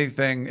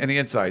any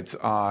insights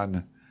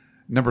on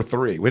number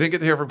 3? We didn't get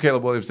to hear from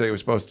Caleb Williams today. He was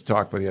supposed to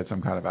talk, but he had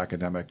some kind of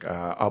academic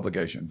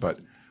obligation. But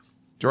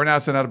Jordan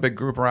Addison had a big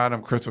group around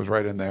him. Chris was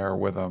right in there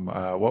with him.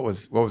 What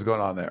was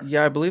going on there?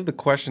 Yeah, I believe the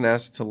question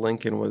asked to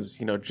Lincoln was,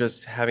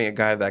 just having a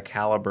guy of that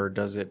caliber,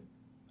 does it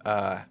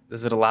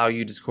allow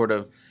you to sort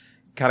of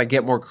kind of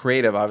get more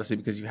creative, obviously,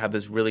 because you have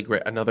this really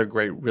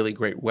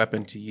great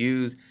weapon to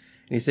use?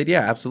 And he said, yeah,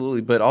 absolutely.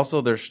 But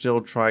also they're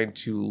still trying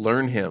to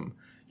learn him.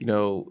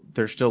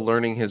 They're still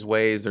learning his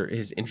ways,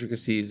 his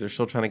intricacies. They're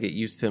still trying to get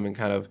used to him and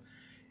kind of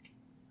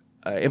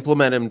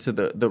implement him to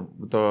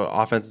the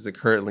offense as it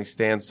currently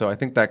stands. So I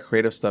think that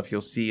creative stuff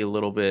you'll see a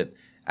little bit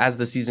as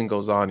the season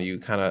goes on. You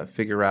kind of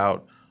figure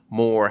out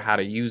more how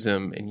to use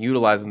him and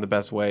utilize him the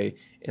best way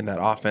in that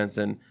offense.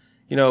 And,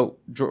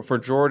 for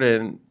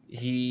Jordan,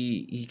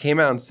 he came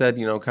out and said,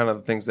 kind of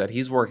the things that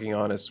he's working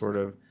on is sort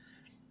of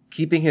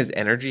keeping his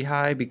energy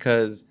high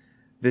because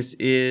this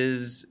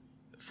is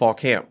fall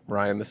camp,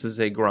 Ryan. This is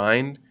a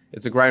grind.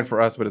 It's a grind for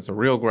us, but it's a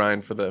real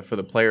grind for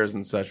the players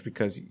and such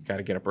because you got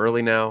to get up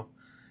early now.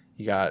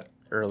 You got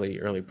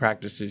early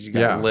practices. You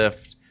got to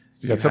lift.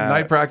 You got some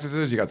night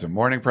practices. You got some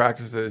morning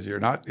practices. You're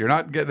not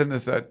getting into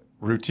that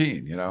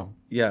routine,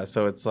 Yeah,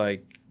 so it's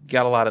like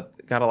got a lot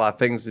of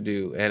things to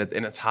do, and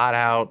it's hot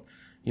out.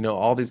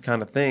 All these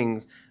kind of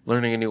things.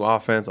 Learning a new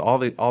offense, all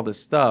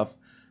this stuff.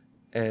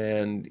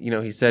 And,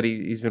 he said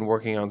he's been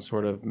working on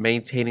sort of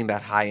maintaining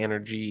that high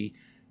energy,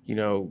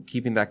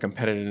 keeping that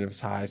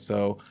competitiveness high.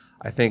 So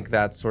I think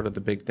that's sort of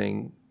the big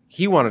thing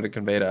he wanted to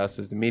convey to us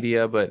as the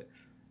media. But,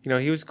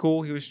 he was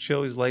cool. He was chill.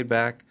 He was laid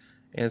back,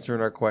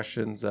 answering our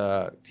questions.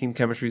 Team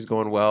chemistry is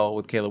going well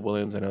with Caleb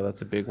Williams. I know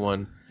that's a big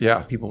one.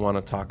 Yeah. People want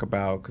to talk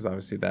about because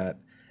obviously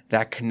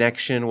that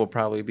connection will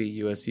probably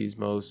be USC's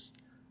most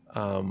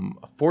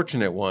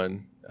fortunate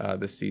one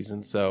this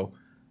season. So,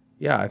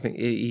 yeah, I think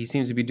he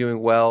seems to be doing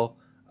well.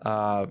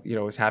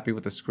 Was happy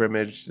with the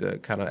scrimmage,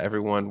 kind of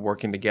everyone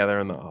working together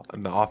in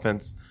the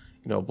offense,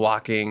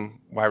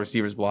 blocking, wide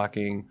receivers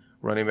blocking,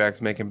 running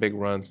backs making big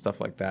runs, stuff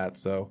like that.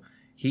 So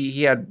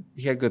he had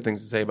good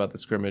things to say about the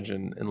scrimmage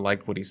and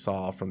liked what he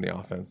saw from the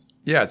offense.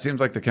 Yeah, it seems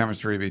like the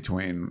chemistry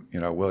between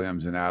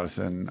Williams and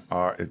Addison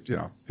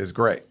is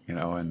great.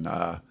 And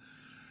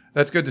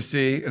that's good to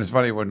see. And it's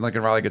funny when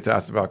Lincoln Riley gets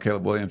asked about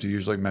Caleb Williams, he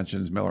usually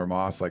mentions Miller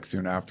Moss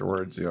soon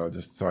afterwards.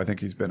 Just so I think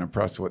he's been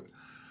impressed with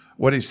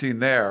what he's seen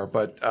there.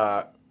 But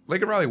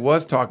Lincoln Riley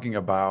was talking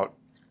about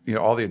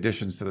all the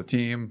additions to the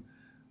team.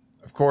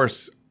 Of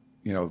course,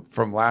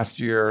 from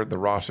last year the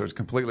roster has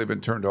completely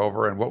been turned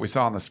over, and what we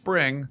saw in the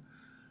spring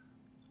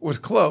was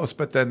close.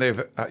 But then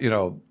they've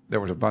there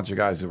was a bunch of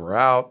guys that were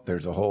out.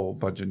 There's a whole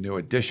bunch of new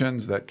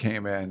additions that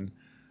came in.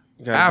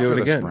 You gotta do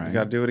it again. spring. You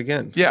got to do it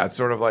again. Yeah, it's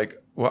sort of like,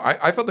 well,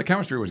 I felt the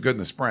chemistry was good in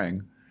the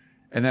spring.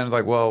 And then it's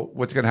like, well,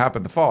 what's going to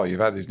happen in the fall?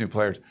 You've had these new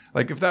players.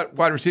 Like if that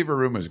wide receiver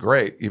room is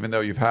great, even though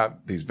you've had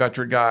these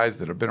veteran guys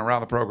that have been around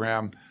the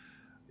program,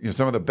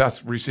 some of the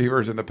best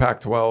receivers in the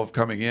Pac-12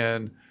 coming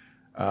in,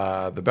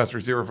 the best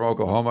receiver from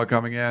Oklahoma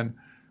coming in,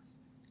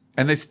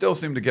 and they still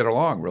seem to get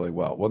along really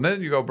well. Well,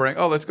 then you go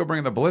let's go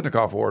bring the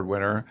Biletnikoff Award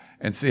winner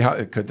and see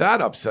how could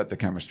that upset the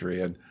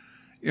chemistry. And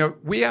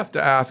we try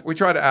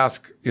to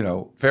ask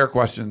fair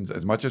questions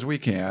as much as we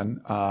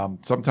can.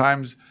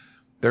 Sometimes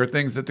there are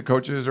things that the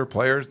coaches or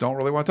players don't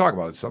really want to talk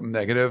about. It's something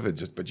negative.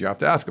 But you have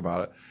to ask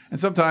about it. And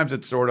sometimes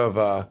it's sort of,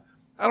 I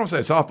don't say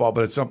softball,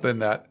 but it's something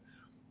that,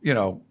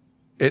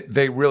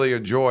 they really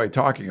enjoy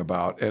talking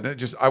about. And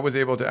I was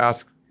able to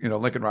ask,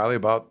 Lincoln Riley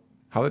about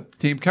how the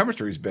team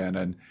chemistry's been.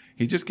 And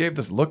he just gave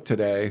this look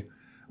today,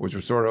 which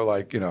was sort of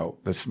like,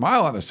 the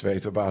smile on his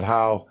face about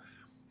how,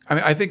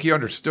 I think he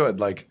understood,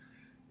 like,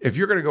 if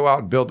you're going to go out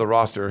and build the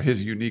roster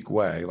his unique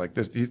way, like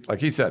this, like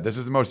he said, this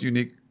is the most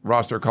unique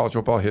roster of college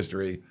football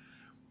history.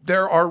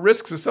 There are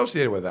risks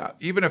associated with that.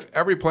 Even if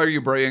every player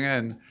you bring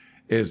in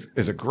is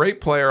a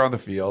great player on the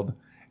field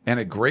and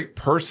a great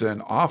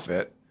person off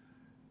it,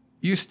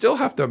 you still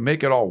have to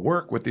make it all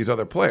work with these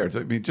other players.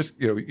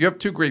 You have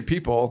two great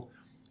people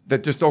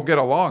that just don't get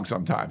along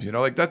sometimes.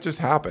 Like that just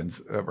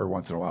happens every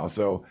once in a while.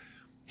 So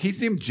he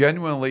seemed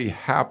genuinely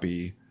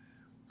happy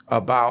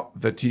about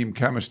the team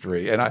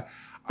chemistry. And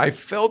I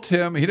felt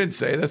him, he didn't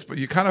say this, but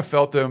you kind of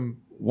felt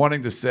him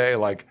wanting to say,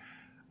 like,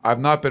 I've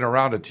not been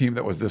around a team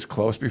that was this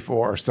close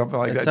before or something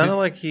like that. It sounded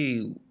like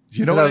he,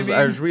 you know what I mean?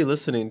 I was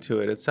re-listening to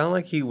it. It sounded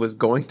like he was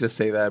going to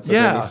say that, but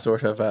then he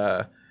sort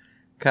of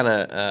kind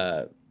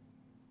of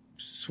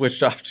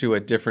switched off to a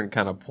different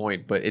kind of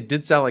point. But it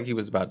did sound like he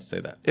was about to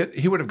say that.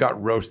 He would have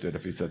got roasted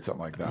if he said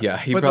something like that. Yeah,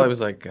 he probably was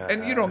like...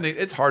 and you don't need...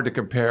 It's hard to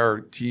compare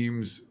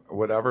teams,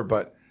 whatever,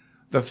 but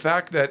the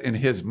fact that in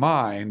his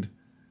mind,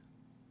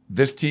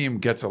 this team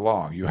gets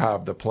along. You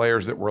have the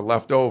players that were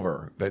left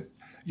over that,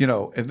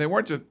 and they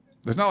weren't just...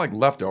 There's not like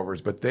leftovers,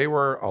 but they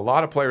were a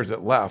lot of players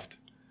that left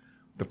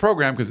the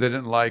program because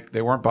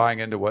they weren't buying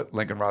into what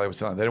Lincoln Riley was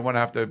selling. They didn't want to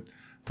have to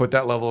put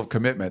that level of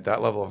commitment,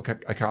 that level of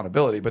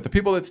accountability. But the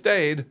people that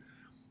stayed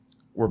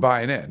were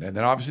buying in. And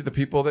then obviously the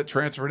people that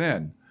transferred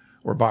in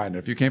were buying in.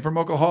 If you came from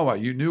Oklahoma,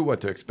 you knew what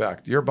to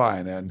expect. You're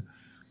buying in.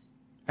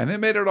 And they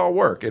made it all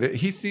work.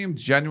 He seemed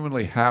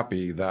genuinely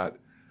happy that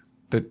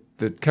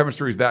the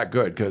chemistry is that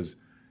good because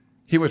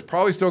he was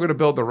probably still going to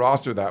build the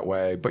roster that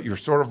way, but you're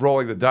sort of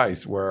rolling the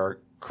dice where,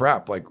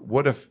 crap, like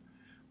what if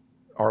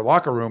our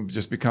locker room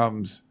just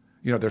becomes,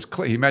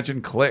 he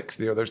mentioned cliques,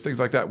 there's things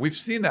like that. We've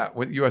seen that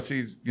with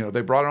USC,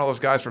 they brought in all those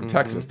guys from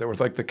Texas. There was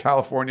like the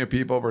California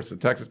people versus the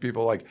Texas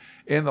people, like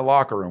in the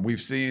locker room.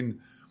 We've seen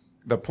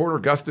the Porter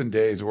Gustin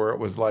days where it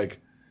was like,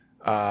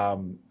 I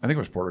think it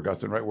was Porter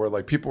Gustin, right? Where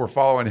like people were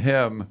following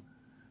him,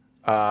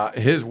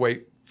 his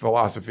weight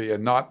philosophy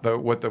and not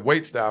what the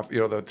weight staff,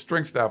 the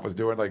strength staff was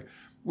doing. Like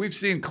we've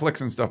seen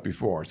cliques and stuff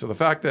before. So the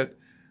fact that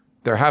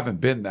there haven't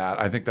been that,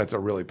 I think that's a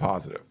really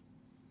positive.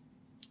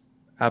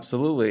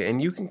 Absolutely.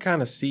 And you can kind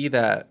of see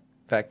that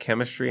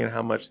chemistry and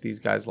how much these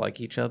guys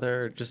like each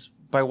other just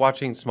by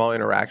watching small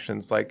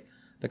interactions. Like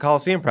the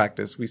Coliseum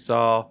practice, we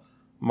saw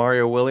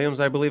Mario Williams,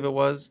 I believe it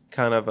was,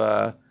 kind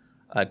of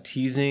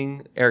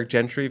teasing Eric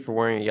Gentry for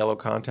wearing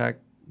a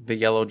the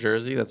yellow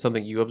jersey. That's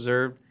something you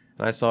observed,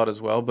 and I saw it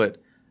as well.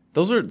 But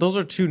those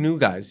are two new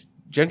guys.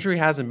 Gentry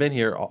hasn't been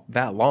here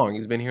that long.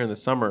 He's been here in the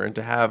summer, and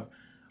to have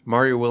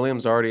Mario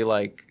Williams already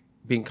like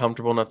being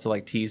comfortable enough to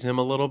like tease him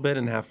a little bit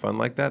and have fun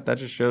like that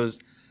just shows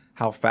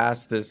how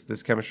fast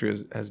this chemistry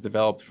has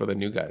developed for the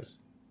new guys.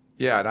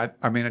 Yeah,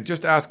 and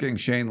just asking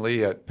Shane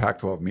Lee at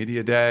Pac-12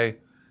 Media Day,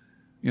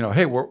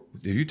 hey,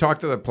 did you talk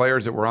to the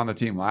players that were on the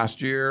team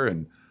last year,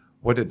 and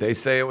what did they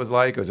say it was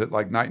like? Was it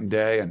like night and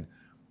day? And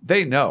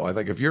they know. I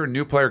think if you're a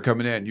new player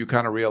coming in, you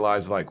kind of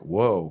realize like,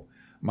 whoa,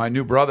 my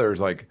new brothers,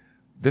 like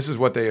this is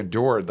what they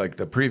endured like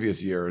the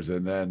previous years,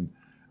 and then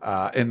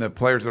and the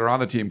players that are on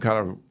the team kind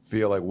of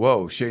feel like,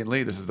 whoa, Shane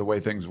Lee, this is the way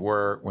things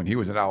were when he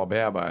was in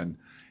Alabama. And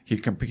he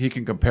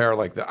can compare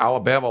like the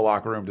Alabama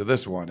locker room to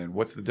this one and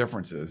what's the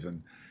differences.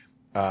 And,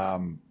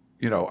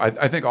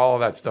 I think all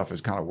of that stuff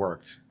has kind of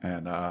worked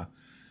and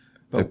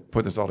they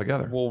put this all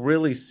together. We'll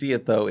really see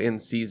it though in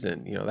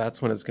season.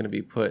 That's when it's going to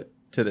be put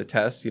to the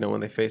test,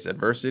 when they face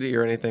adversity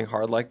or anything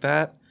hard like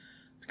that.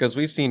 Because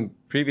we've seen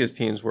previous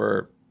teams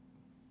where,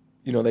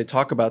 they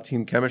talk about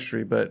team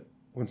chemistry, but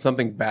when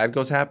something bad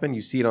goes happen,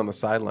 you see it on the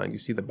sideline. You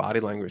see the body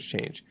language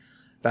change.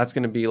 That's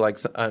going to be like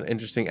an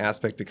interesting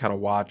aspect to kind of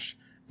watch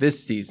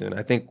this season.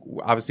 I think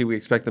obviously we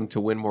expect them to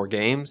win more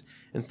games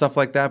and stuff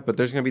like that, but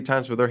there's going to be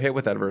times where they're hit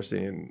with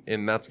adversity,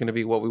 and that's going to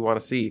be what we want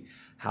to see.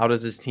 How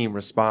does this team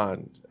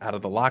respond out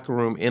of the locker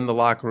room, in the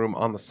locker room,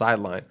 on the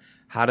sideline?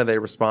 How do they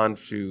respond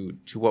to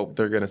what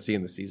they're going to see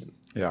in the season?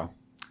 Yeah.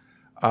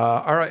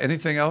 All right.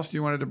 Anything else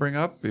you wanted to bring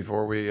up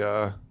before we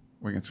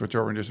can switch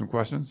over and do some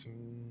questions?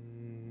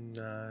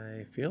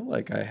 I feel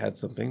like I had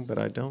something, but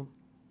I don't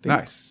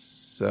Nice.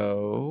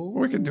 So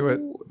We can do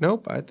it.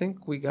 Nope, I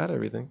think we got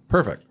everything.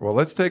 Perfect. Well,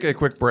 let's take a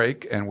quick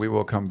break, and we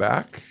will come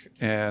back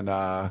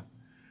and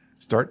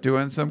start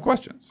doing some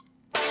questions.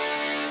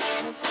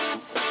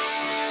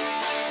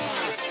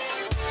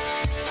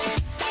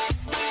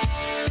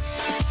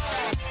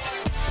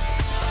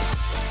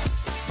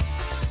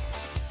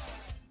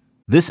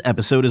 This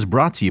episode is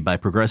brought to you by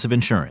Progressive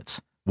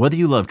Insurance. Whether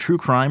you love true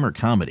crime or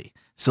comedy,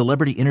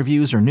 celebrity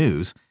interviews or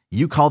news,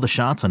 you call the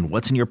shots on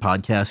what's in your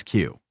podcast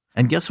queue.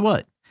 And guess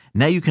what?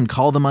 Now you can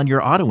call them on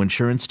your auto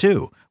insurance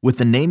too with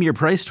the Name Your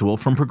Price tool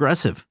from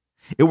Progressive.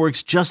 It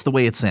works just the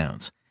way it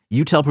sounds.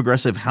 You tell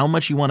Progressive how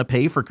much you want to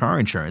pay for car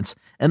insurance,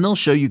 and they'll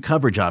show you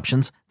coverage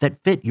options that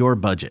fit your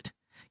budget.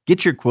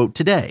 Get your quote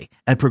today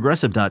at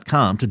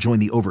Progressive.com to join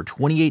the over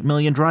 28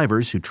 million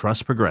drivers who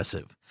trust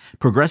Progressive.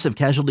 Progressive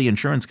Casualty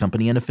Insurance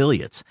Company and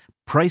Affiliates.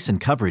 Price and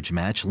coverage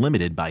match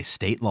limited by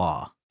state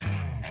law.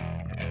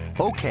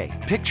 Okay,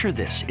 picture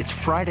this. It's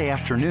Friday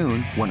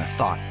afternoon when a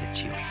thought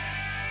hits you.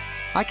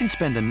 I can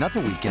spend another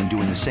weekend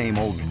doing the same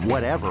old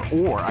whatever,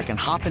 or I can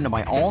hop into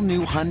my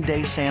all-new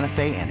Hyundai Santa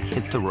Fe and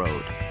hit the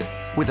road.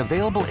 With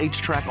available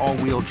H-Track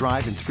all-wheel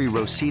drive and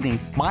 3-row seating,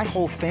 my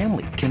whole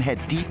family can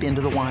head deep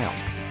into the wild.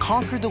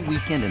 Conquer the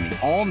weekend in the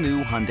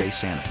all-new Hyundai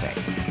Santa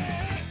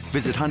Fe.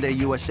 Visit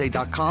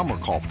HyundaiUSA.com or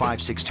call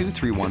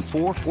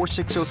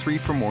 562-314-4603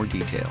 for more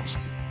details.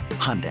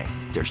 Hyundai,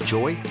 there's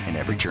joy in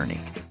every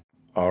journey.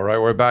 All right,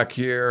 we're back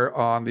here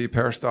on the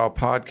Peristyle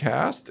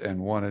Podcast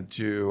and wanted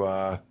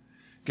to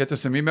get to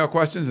some email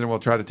questions, and we'll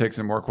try to take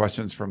some more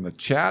questions from the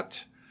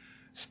chat.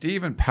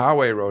 Stephen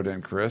Poway wrote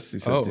in, Chris. He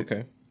said,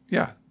 okay.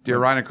 Yeah, dear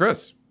Ryan and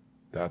Chris,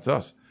 that's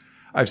us.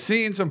 I've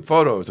seen some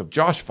photos of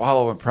Josh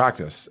Falo in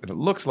practice, and it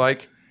looks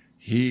like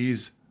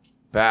he's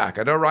back.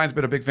 I know Ryan's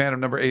been a big fan of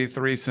number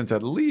 83 since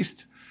at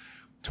least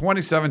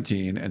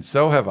 2017, and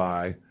so have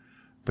I,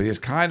 but he has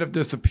kind of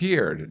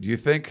disappeared. Do you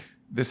think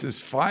this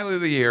is finally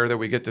the year that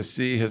we get to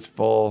see his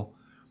full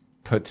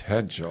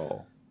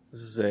potential?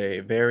 This is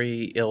a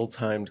very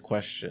ill-timed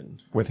question.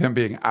 With him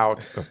being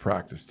out of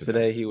practice today.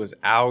 Today he was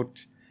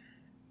out,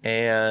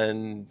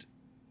 and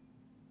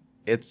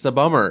it's a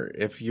bummer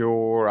if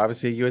you're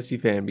obviously a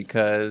USC fan,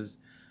 because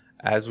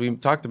as we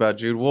talked about,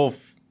 Jude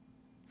Wolfe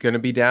going to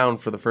be down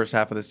for the first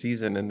half of the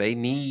season, and they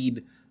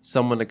need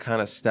someone to kind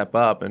of step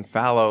up. And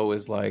Falo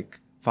is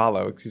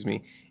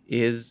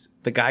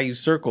the guy you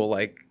circle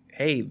like,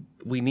 hey,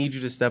 we need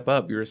you to step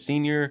up. You're a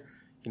senior.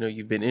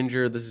 You've been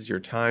injured. This is your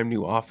time.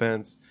 New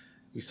offense.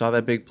 We saw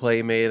that big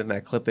play made in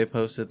that clip they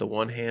posted, the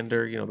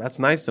one-hander. That's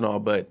nice and all,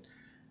 but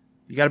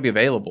you got to be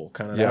available.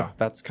 Kind of. Yeah.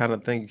 That's kind of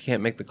the thing. You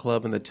can't make the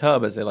club in the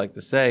tub, as they like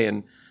to say.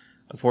 And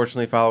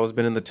unfortunately, Falo has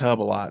been in the tub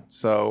a lot.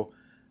 So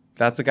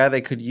that's a guy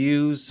they could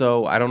use.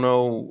 So I don't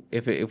know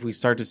if we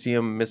start to see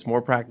him miss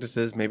more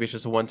practices. Maybe it's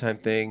just a one-time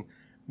thing.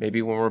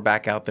 Maybe when we're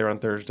back out there on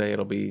Thursday,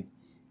 he'll be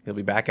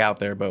back out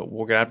there. But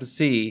we're gonna have to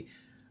see.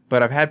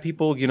 But I've had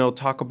people,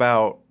 talk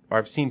about, or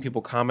I've seen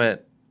people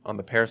comment on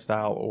the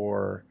Peristyle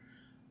or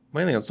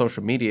mainly on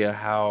social media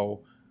how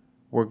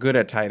we're good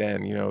at tight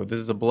end. This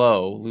is a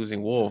blow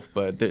losing Wolfe,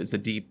 but it's a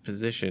deep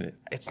position.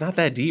 It's not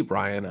that deep,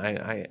 Ryan.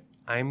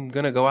 I'm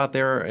gonna go out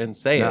there and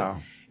say it.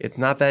 It's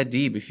not that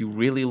deep if you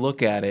really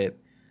look at it,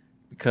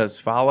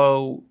 because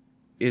Falo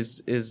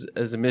is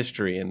a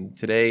mystery, and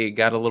today it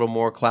got a little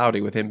more cloudy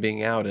with him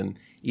being out. And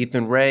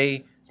Ethan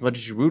Ray, as much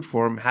as you root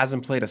for him,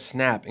 hasn't played a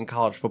snap in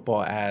college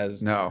football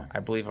as I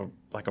believe a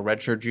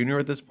redshirt junior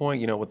at this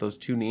point. With those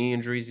 2 knee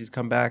injuries, he's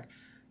come back.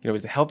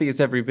 He's the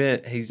healthiest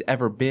he's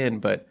ever been,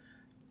 but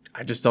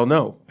I just don't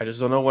know. I just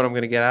don't know what I'm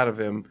going to get out of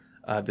him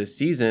this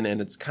season,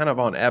 and it's kind of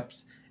on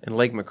Epps and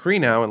Lake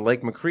McCree now, and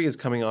Lake McCree is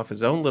coming off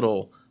his own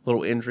little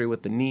injury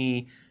with the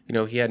knee.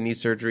 He had knee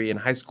surgery in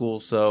high school,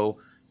 so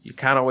you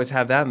kind of always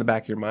have that in the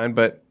back of your mind.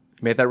 But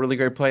he made that really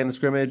great play in the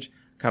scrimmage,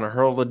 kind of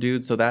hurled the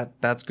dude, so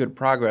that's good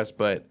progress.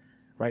 But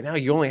right now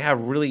you only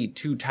have really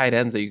 2 tight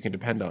ends that you can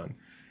depend on.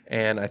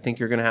 And I think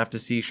you're going to have to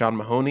see Sean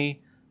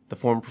Mahoney, the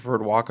former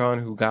preferred walk-on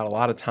who got a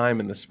lot of time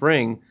in the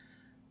spring.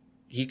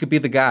 He could be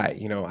the guy.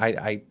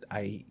 I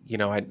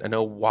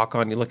know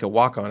walk-on, you look at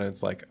walk-on and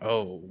it's like,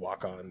 oh,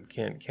 walk-on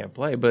can't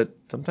play. But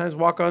sometimes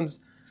walk-ons,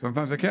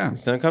 sometimes they can.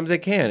 Sometimes they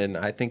can. And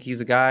I think he's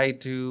a guy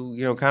to,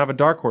 kind of a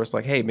dark horse.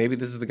 Like, hey, maybe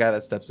this is the guy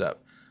that steps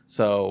up.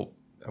 So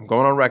I'm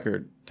going on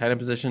record. Tight end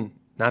position,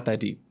 not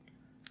that deep.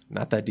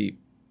 Not that deep.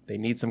 They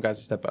need some guys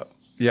to step up.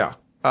 Yeah,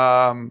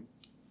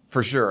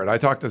 for sure. And I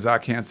talked to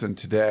Zach Hansen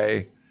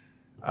today.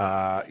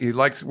 He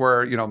likes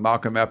where,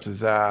 Malcolm Epps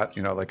is at.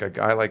 Like a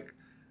guy like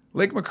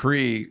Lake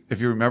McCree,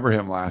 if you remember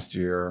him last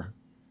year,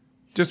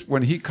 just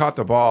when he caught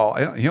the ball,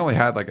 he only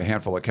had like a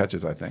handful of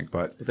catches, I think,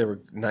 but they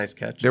were nice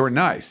catches. They were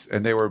nice,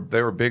 and they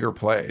were bigger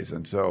plays,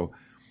 and so,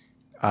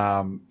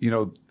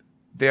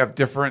 they have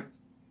different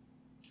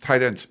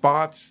tight end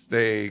spots.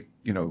 They,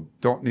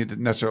 don't need to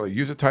necessarily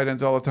use the tight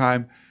ends all the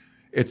time.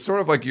 It's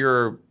sort of like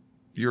you're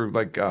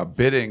like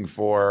bidding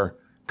for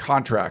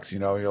contracts.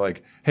 You're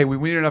like, hey, we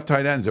need enough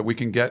tight ends that we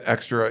can get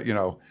extra.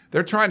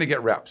 They're trying to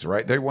get reps,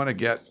 right? They want to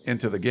get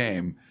into the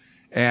game.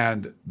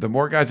 And the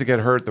more guys that get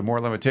hurt, the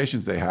more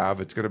limitations they have.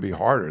 It's going to be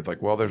harder. It's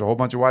like, well, there's a whole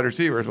bunch of wide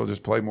receivers. We'll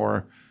just play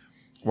more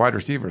wide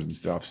receivers and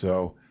stuff.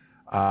 So,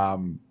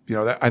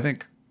 I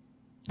think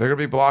they're going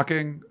to be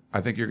blocking.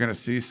 I think you're going to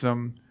see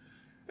some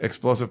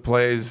explosive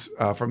plays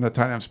from the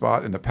tight end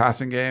spot in the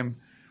passing game.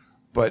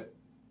 But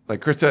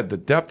like Chris said, the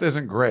depth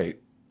isn't great.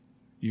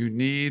 They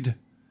need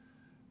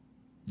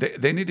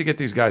to get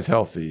these guys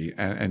healthy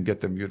and get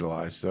them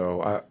utilized.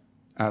 So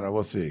I don't know.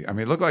 We'll see. I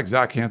mean, it looked like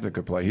Zach Hansen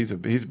could play. He's a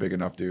big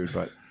enough dude.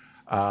 But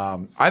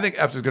I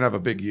think Epps is going to have a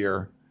big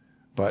year.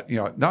 But,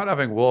 not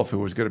having Wolf, who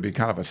was going to be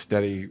kind of a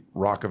steady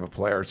rock of a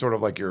player, sort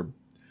of like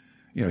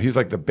he's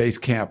like the base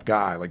camp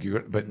guy.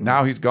 But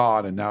now he's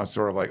gone, and now it's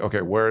sort of like,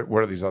 okay, what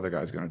are these other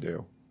guys going to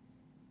do?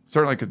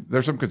 Certainly,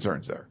 there's some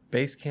concerns there.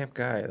 Base camp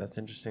guy. That's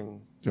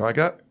interesting. Do you like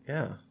that?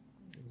 Yeah.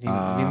 You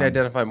need to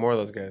identify more of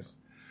those guys.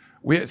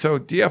 So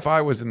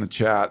DFI was in the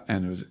chat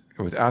and was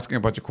asking a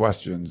bunch of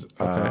questions.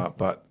 Okay.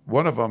 But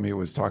one of them he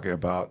was talking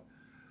about,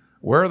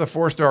 where are the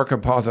 4-star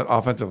composite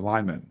offensive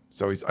linemen?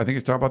 So I think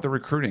he's talking about the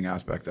recruiting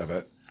aspect of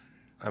it.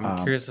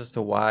 I'm curious as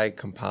to why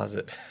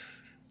composite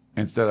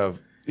instead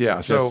of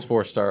just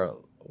 4-star.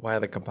 Why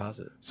the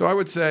composite? So I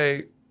would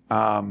say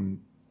for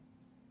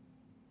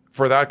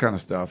that kind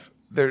of stuff,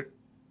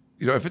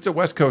 if it's a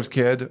West Coast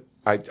kid,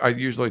 I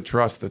usually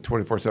trust the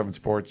 24/7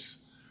 Sports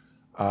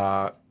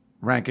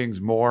rankings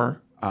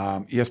more.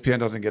 ESPN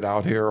doesn't get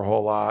out here a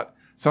whole lot.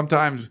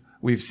 Sometimes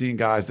we've seen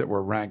guys that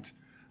were ranked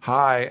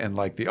high and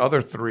like the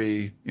other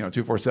three,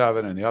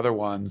 247 and the other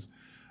ones,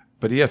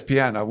 but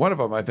ESPN, one of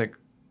them, I think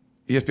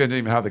ESPN didn't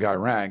even have the guy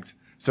ranked.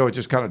 So it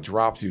just kind of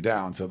drops you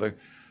down. So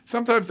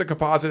sometimes the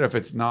composite, if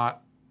it's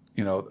not,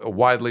 a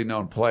widely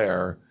known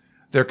player,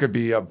 there could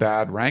be a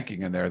bad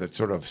ranking in there that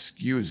sort of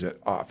skews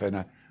it off.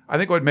 And I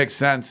think what makes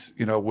sense,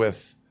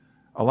 with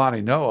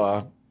Alani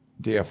Noah,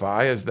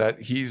 DFI, is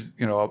that he's,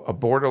 a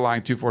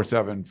borderline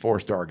 247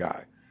 4-star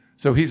guy.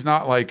 So he's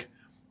not like,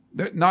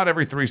 not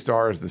every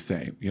 3-star is the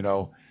same.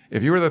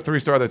 If you were the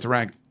 3-star that's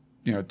ranked,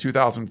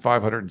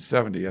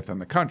 2,570th in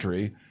the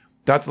country,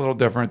 that's a little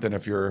different than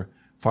if you're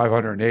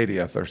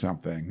 580th or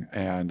something.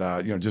 And,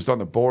 just on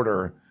the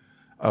border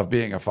of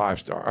being a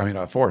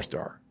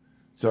 4-star.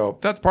 So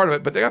that's part of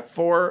it. But they have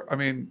 4,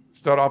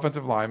 stud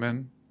offensive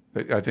linemen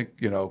that I think,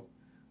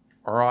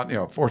 are on,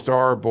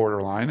 4-star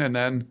borderline. And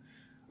then,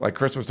 like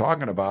Chris was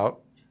talking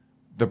about,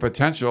 the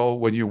potential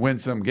when you win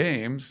some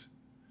games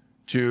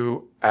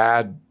to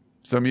add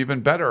some even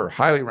better,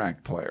 highly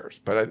ranked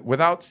players. But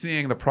without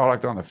seeing the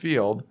product on the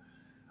field,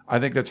 I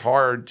think that's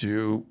hard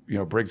to,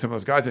 bring some of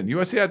those guys in.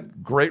 USC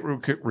had great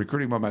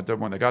recruiting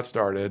momentum when they got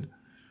started.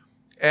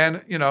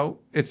 And,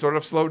 it sort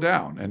of slowed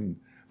down. And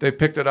they've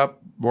picked it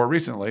up more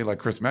recently, like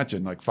Chris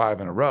mentioned, like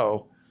 5 in a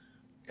row.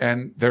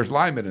 And there's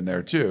linemen in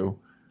there too.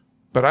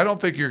 But I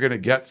don't think you're going to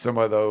get some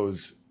of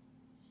those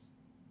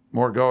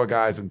more Goa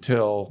guys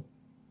until,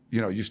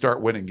 you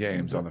start winning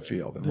games on the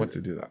field. And once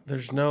you do that,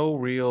 there's no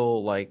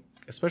real,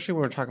 especially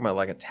when we're talking about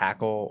like a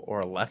tackle or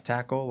a left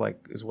tackle,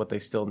 is what they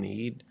still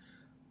need.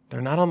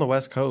 They're not on the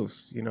West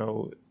Coast.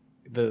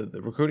 The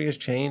recruiting has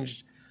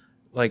changed.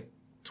 Like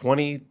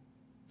 20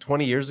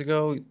 years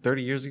ago,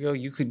 30 years ago,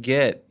 you could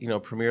get,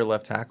 premier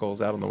left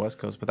tackles out on the West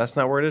Coast, but that's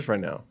not where it is right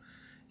now.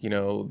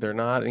 They're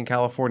not in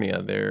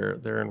California.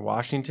 They're in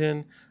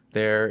Washington.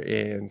 They're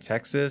in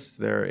Texas.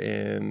 They're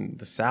in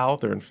the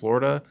South. They're in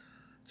Florida.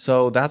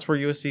 So that's where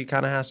USC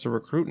kind of has to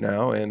recruit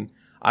now. And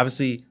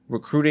obviously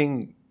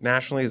recruiting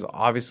nationally is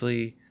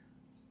obviously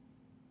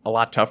a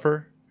lot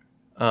tougher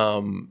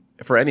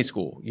for any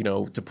school,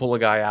 to pull a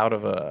guy out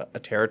of a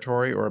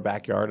territory or a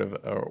backyard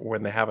or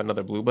when they have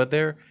another blue blood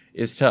there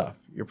is tough.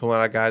 You're pulling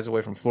out guys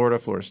away from Florida,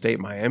 Florida State,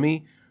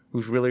 Miami,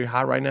 who's really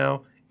hot right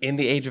now. In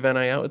the age of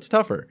NIL, it's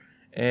tougher.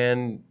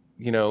 And,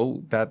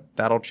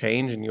 that'll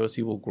change and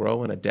USC will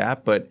grow and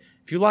adapt. But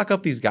if you lock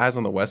up these guys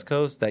on the West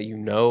Coast that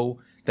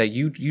that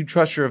you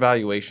trust your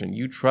evaluation,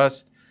 you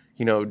trust,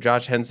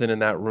 Josh Henson in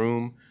that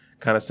room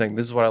kind of saying,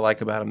 this is what I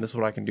like about him, this is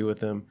what I can do with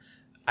him.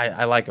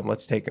 I like him.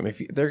 Let's take him.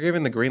 If they're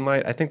given the green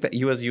light, I think that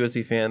you as a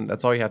USC fan,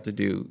 that's all you have to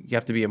do. You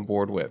have to be on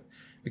board with.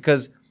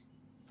 Because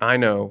I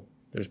know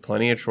there's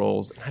plenty of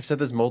trolls. I've said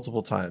this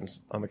multiple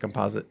times on the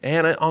composite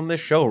and on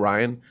this show,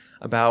 Ryan,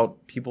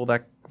 about people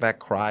that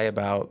cry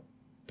about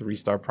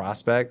 3-star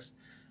prospects.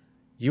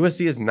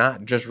 USC is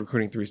not just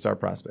recruiting 3-star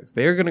prospects.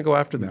 They are going to go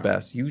after the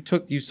best.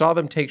 You saw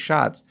them take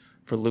shots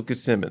for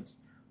Lucas Simmons,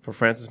 for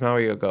Francis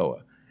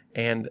Mauigoa,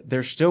 and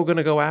they're still going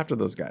to go after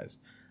those guys.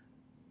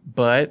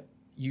 But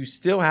you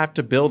still have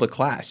to build a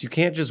class. You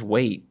can't just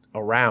wait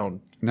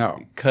around. No.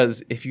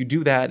 Because if you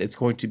do that, it's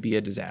going to be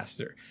a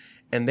disaster.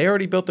 And they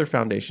already built their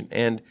foundation.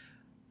 And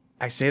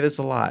I say this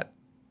a lot.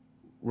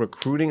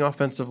 Recruiting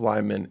offensive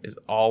linemen is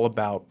all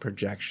about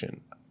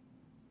projection.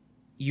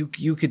 You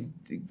could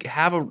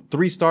have a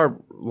 3-star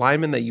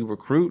lineman that you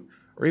recruit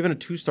or even a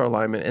 2-star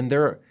lineman, and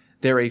they're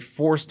a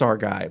 4-star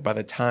guy by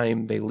the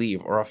time they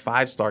leave or a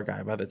 5-star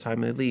guy by the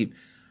time they leave.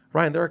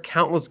 Ryan, there are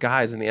countless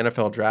guys in the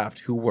NFL draft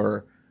who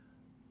were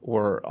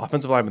were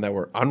offensive linemen that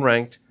were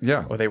unranked,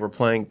 or they were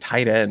playing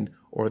tight end,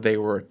 or they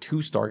were a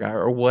 2-star guy,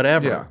 or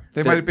whatever. Yeah,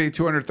 they might be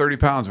 230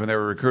 pounds when they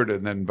were recruited,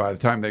 and then by the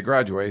time they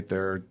graduate,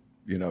 they're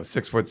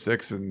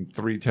 6'6" and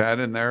 310,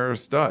 and they're a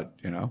stud.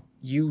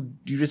 You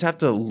just have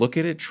to look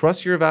at it.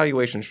 Trust your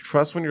evaluations.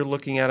 Trust when you're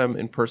looking at him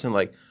in person,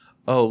 like,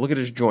 oh, look at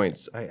his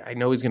joints. I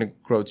know he's going to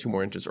grow 2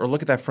 more inches. Or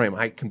look at that frame.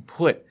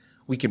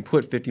 We can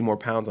put 50 more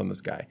pounds on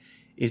this guy.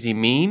 Is he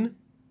mean?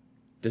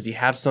 Does he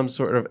have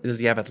does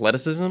he have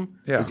athleticism?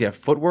 Yeah. Does he have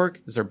footwork?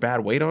 Is there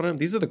bad weight on him?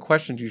 These are the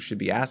questions you should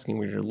be asking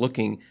when you're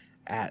looking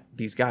at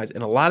these guys.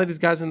 And a lot of these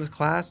guys in this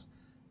class,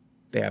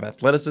 they have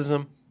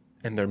athleticism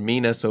and they're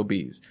mean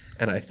SOBs.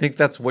 And I think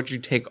that's what you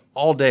take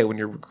all day when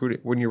you're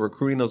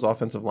recruiting those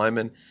offensive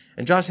linemen.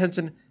 And Josh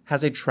Henson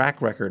has a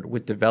track record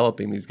with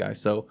developing these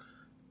guys. So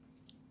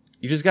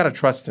you just got to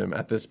trust him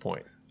at this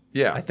point.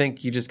 Yeah. I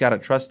think you just got to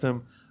trust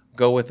him.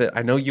 Go with it.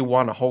 I know you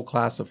want a whole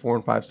class of 4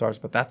 and 5 stars,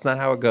 but that's not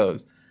how it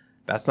goes.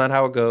 That's not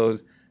how it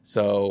goes.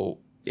 So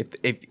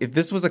if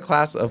this was a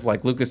class of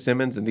like Lucas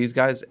Simmons and these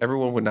guys,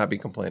 everyone would not be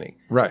complaining.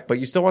 Right. But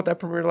you still want that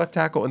premier left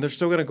tackle, and they're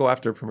still going to go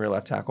after a premier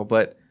left tackle.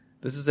 But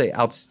this is an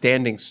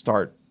outstanding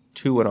start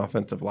to an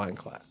offensive line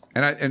class.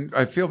 And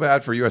I feel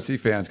bad for USC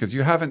fans because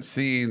you haven't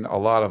seen a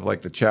lot of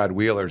like the Chad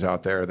Wheelers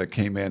out there that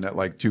came in at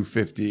like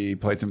 250,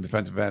 played some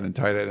defensive end and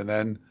tight end, and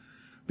then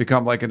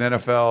become like an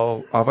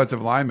NFL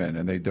offensive lineman,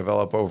 and they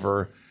develop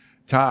over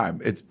time.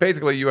 It's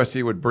basically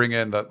USC would bring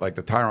in the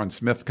Tyron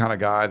Smith kind of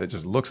guy that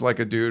just looks like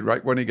a dude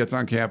right when he gets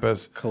on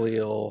campus.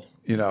 Khalil,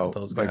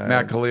 those like guys.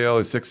 Matt Khalil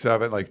is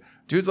 6'7", like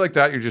dudes like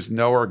that you just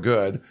know are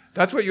good.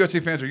 That's what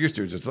USC fans are used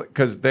to, just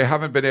because they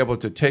haven't been able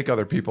to take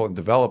other people and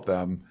develop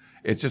them.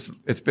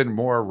 It's been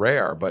more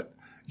rare, but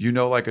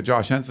like a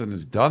Josh Henson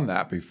has done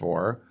that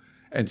before,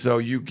 and so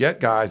you get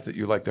guys that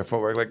you like their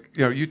footwork. Like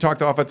you talk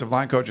to offensive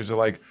line coaches who are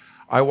like,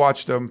 I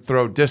watched him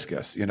throw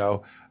discus,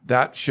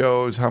 that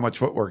shows how much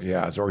footwork he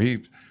has. Or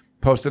he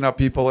posting up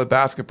people at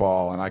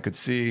basketball, and I could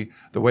see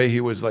the way he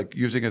was like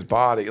using his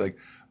body. Like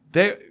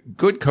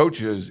good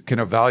coaches can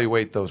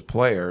evaluate those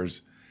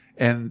players,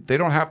 and they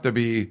don't have to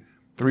be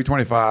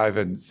 325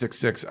 and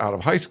 6'6" out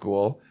of high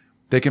school.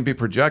 They can be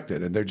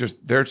projected, and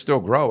they're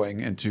still growing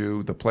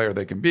into the player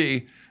they can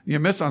be. You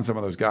miss on some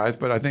of those guys,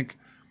 but I think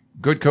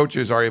good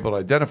coaches are able to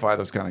identify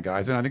those kind of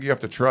guys. And I think you have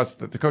to trust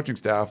that the coaching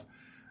staff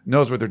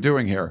knows what they're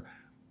doing here.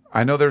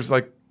 I know there's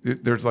like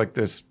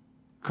this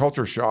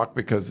culture shock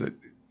because if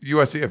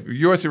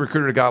USC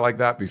recruited a guy like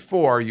that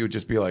before, you would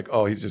just be like,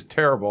 oh, he's just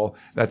terrible.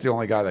 That's the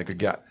only guy they could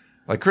get.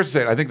 Like Chris is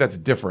saying, I think that's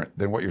different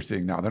than what you're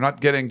seeing now. They're not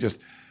getting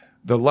just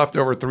the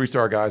leftover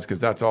 3-star guys because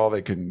that's all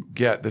they can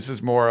get. This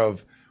is more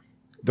of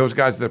those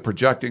guys that are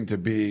projecting to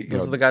be.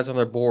 Those are the guys on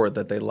their board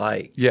that they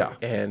like. Yeah.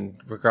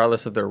 And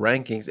regardless of their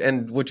rankings.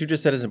 And what you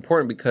just said is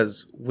important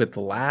because with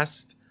the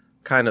last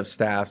kind of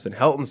staffs and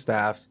Helton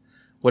staffs,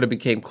 what it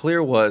became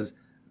clear was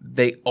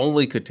they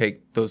only could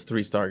take those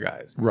 3-star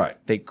guys. Right.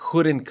 They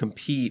couldn't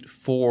compete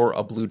for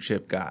a blue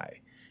chip guy.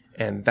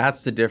 And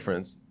that's the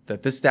difference,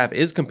 that this staff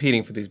is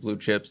competing for these blue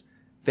chips.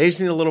 They just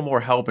need a little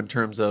more help in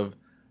terms of,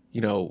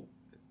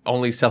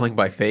 only selling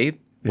by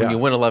faith. When you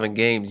win 11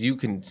 games, you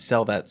can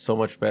sell that so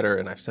much better.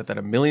 And I've said that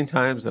a million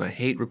times, and I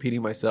hate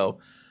repeating myself.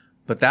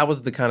 But that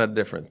was the kind of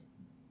difference.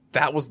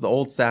 That was the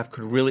old staff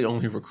could really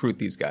only recruit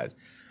these guys.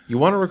 You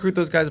want to recruit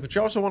those guys, but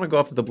you also want to go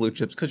after the blue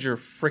chips because you're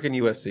freaking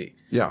USC.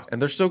 Yeah.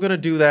 And they're still going to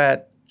do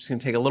that. Just going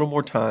to take a little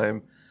more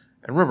time.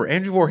 And remember,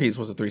 Andrew Voorhees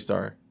was a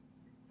 3-star.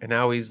 And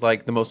now he's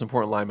like the most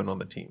important lineman on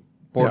the team.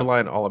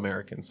 Borderline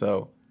All-American.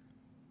 So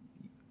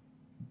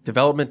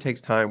development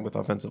takes time with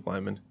offensive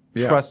linemen.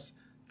 Yeah.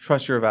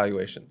 Trust your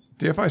evaluations.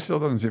 DFI still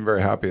doesn't seem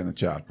very happy in the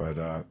chat,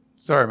 but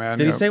sorry, man.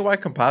 Did he say why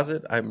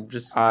composite? I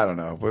don't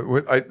know.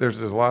 But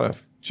there's a lot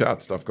of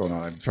chat stuff going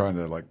on. I'm trying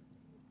to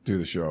do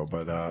the show,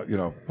 but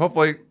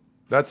hopefully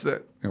that's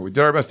it. We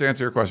did our best to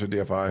answer your question,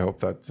 DFI. I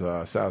hope that's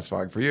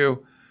satisfying for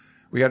you.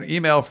 We got an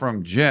email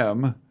from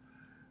Jim.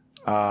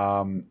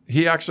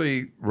 He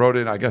actually wrote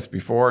in, I guess,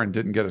 before and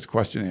didn't get his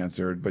question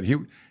answered, but he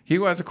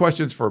has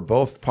questions for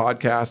both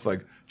podcasts.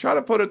 Like, try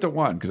to put it to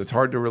one because it's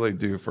hard to really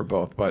do for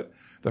both. But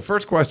the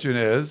first question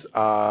is,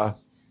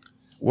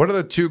 what are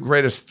the 2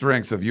 greatest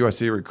strengths of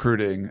USC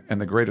recruiting and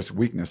the greatest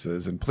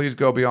weaknesses? And please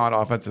go beyond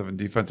offensive and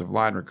defensive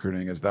line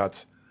recruiting, as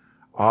that's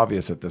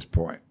obvious at this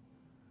point.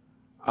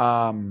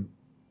 I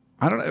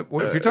don't know.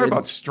 If you're talking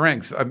about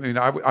strengths, I mean,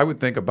 I would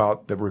think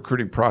about the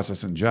recruiting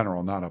process in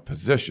general, not a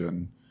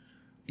position.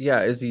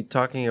 Yeah. Is he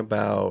talking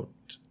about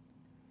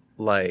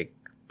like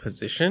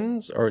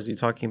positions, or is he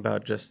talking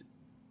about just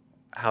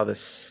how the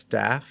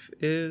staff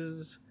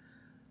is?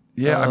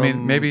 Yeah, I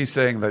mean, maybe he's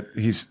saying that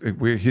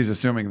he's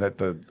assuming that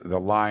the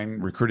line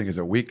recruiting is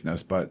a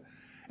weakness. But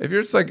if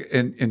you're just like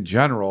in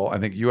general, I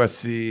think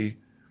USC,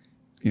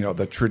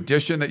 the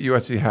tradition that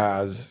USC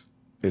has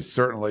is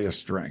certainly a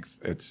strength.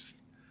 It's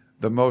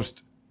the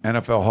most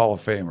NFL Hall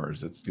of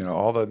Famers. It's,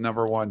 all the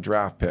number 1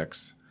 draft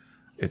picks.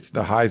 It's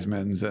the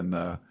Heismans and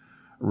the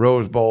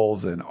Rose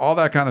Bowls and all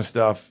that kind of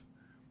stuff.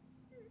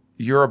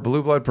 You're a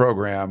blue blood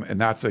program,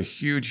 and that's a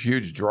huge,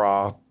 huge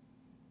draw.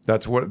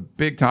 That's what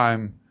big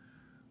time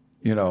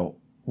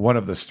one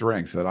of the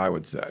strengths that I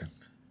would say.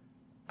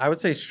 I would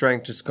say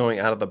strength, just going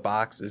out of the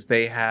box, is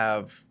they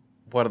have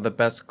one of the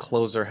best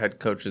closer head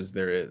coaches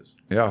there is.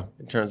 Yeah.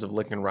 In terms of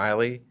Lincoln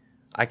Riley.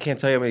 I can't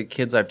tell you how many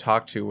kids I've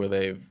talked to where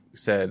they've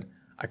said,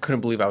 I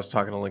couldn't believe I was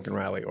talking to Lincoln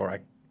Riley, or I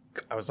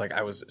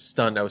was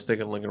stunned I was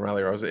thinking of Lincoln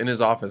Riley, or I was in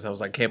his office, I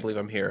was like, can't believe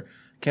I'm here.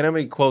 Can't how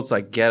many quotes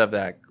I get of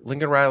that.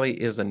 Lincoln Riley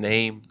is a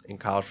name in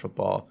college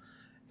football,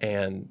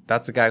 and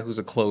that's a guy who's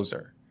a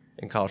closer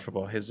in college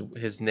football.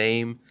 His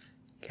name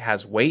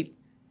has weight,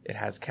 it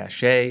has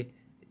cachet.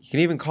 You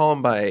can even call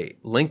him by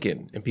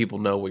Lincoln, and people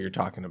know what you're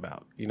talking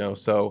about.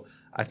 So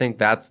I think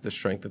that's the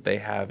strength, that they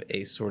have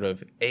a sort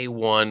of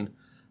A1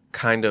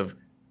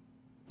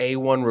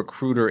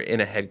 recruiter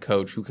in a head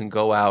coach who can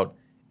go out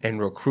and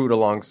recruit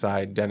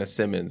alongside Dennis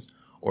Simmons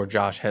or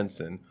Josh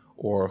Henson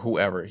or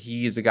whoever.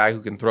 He is a guy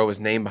who can throw his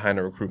name behind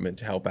a recruitment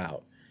to help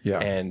out. Yeah.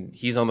 And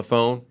he's on the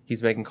phone.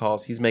 He's making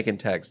calls. He's making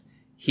texts.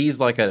 He's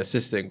like an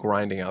assistant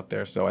grinding out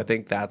there. So I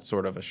think that's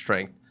sort of a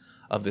strength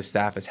of the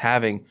staff, is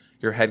having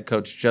your head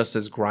coach just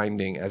as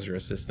grinding as your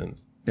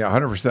assistants. Yeah,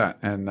 100%.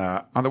 And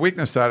on the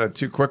weakness side, I have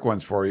two quick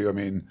ones for you. I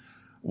mean,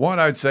 one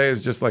I'd say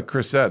is just like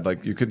Chris said,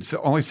 like you can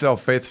only sell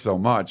faith so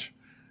much.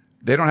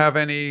 They don't have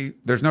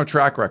there's no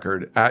track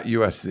record at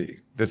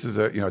USC. This is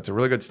it's a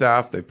really good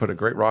staff. They put a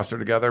great roster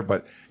together.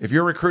 But if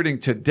you're recruiting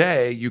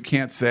today, you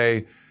can't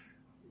say,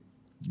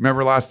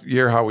 remember last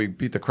year how we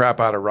beat the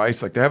crap out of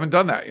Rice? Like they haven't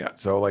done that yet.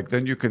 So like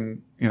then you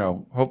can,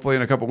 hopefully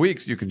in a couple of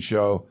weeks you can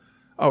show,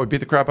 oh, we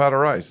beat the crap out of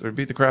Rice, or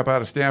beat the crap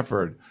out of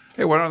Stanford.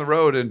 Hey, went on the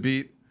road and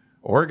beat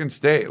Oregon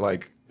State.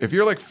 Like if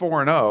you're like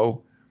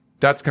 4-0,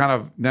 that's kind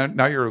of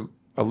now you're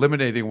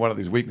eliminating one of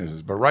these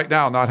weaknesses. But right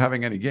now, not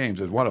having any games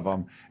is one of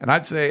them. And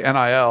I'd say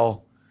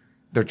NIL,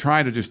 they're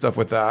trying to do stuff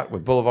with that,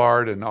 with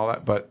Boulevard and all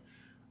that. But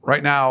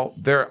right now,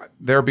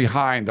 they're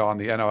behind on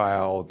the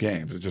NIL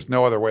games. There's just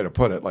no other way to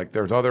put it. Like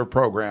there's other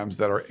programs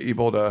that are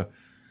able to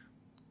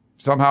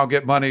somehow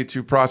get money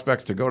to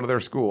prospects to go to their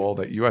school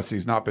that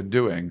USC's not been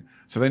doing.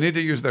 So they need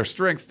to use their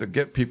strengths to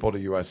get people to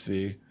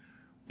USC.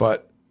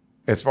 But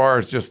as far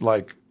as just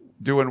like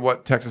doing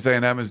what Texas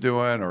A&M is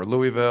doing, or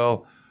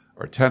Louisville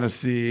or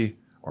Tennessee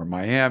or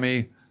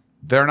Miami,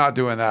 they're not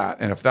doing that.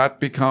 And if that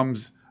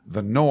becomes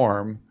the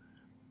norm,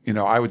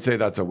 I would say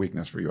that's a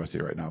weakness for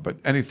USC right now. But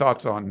any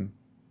thoughts on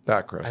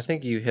that, Chris? I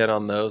think you hit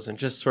on those. And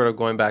just sort of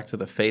going back to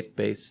the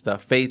faith-based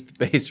stuff,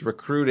 faith-based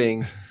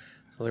recruiting.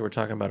 Sounds like we're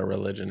talking about a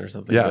religion or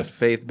something. Yes. But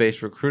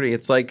faith-based recruiting.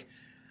 It's like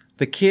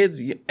the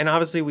kids, and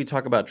obviously we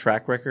talk about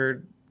track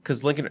record,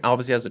 because Lincoln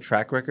obviously has a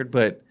track record,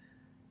 but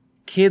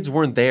kids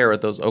weren't there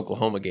at those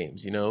Oklahoma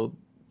games.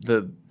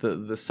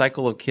 The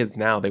cycle of kids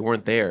now, they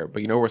weren't there.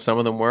 But you know where some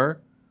of them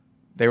were?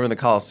 They were in the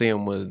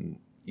Coliseum when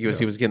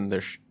USC was getting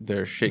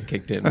their shit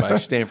kicked in by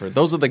Stanford.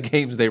 Those are the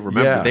games they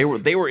remember.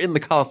 Yes. They were in the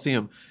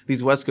Coliseum.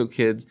 These West Coast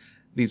kids,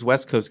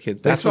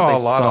 that's they saw what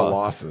they a lot saw. of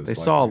losses. They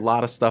saw a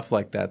lot of stuff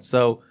like that.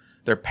 So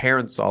their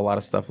parents saw a lot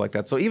of stuff like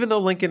that. So even though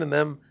Lincoln and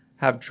them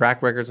have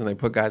track records and they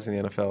put guys in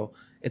the NFL,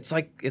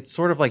 it's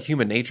sort of like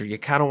human nature. You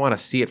kind of want to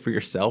see it for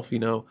yourself,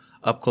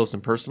 up close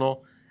and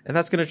personal. And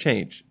that's going to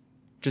change.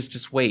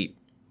 Just wait.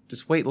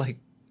 Just wait like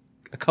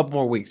a couple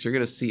more weeks. You're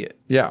going to see it.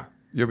 Yeah,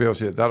 you'll be able to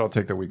see it. That'll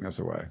take the weakness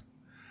away.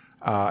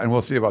 And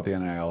we'll see about the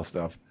NIL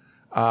stuff.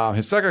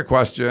 His second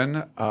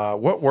question,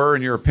 what were,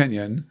 in your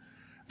opinion,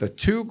 the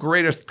two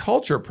greatest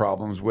culture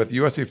problems with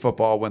USC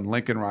football when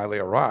Lincoln Riley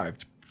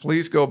arrived?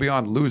 Please go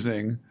beyond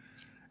losing,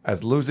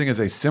 as losing is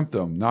a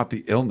symptom, not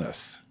the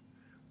illness.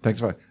 Thanks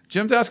for that.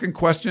 Jim's asking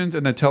questions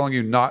and then telling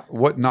you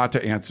what not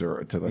to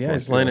answer to the question.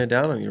 He's laying it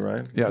down on you,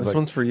 Ryan. Yeah, this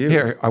one's for you.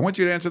 Here, I want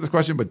you to answer this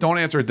question, but don't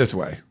answer it this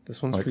way.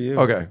 This one's for you.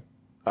 Okay.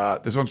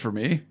 This one's for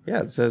me?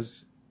 Yeah, it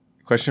says,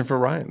 question for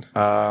Ryan.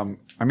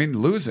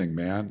 Losing,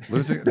 man.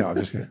 Losing. No, I'm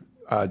just kidding.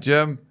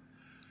 Jim.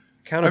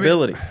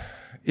 Accountability.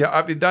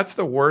 That's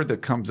the word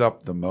that comes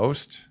up the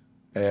most.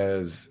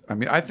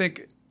 I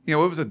think, it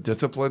was a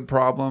discipline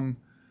problem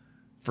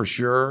for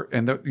sure.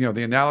 And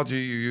the analogy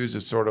you use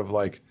is sort of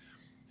like,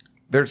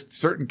 there's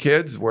certain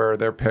kids where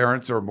their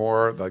parents are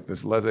more like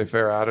this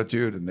laissez-faire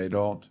attitude, and they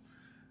don't,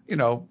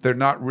 they're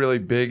not really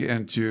big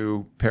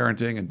into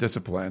parenting and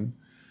discipline.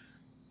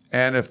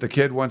 And if the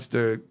kid wants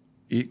to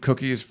eat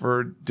cookies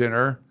for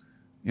dinner,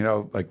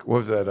 like what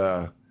was that?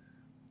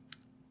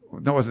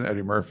 No, it wasn't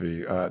Eddie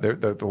Murphy.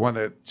 The one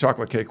that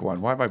chocolate cake one.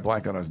 Why am I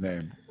blanking on his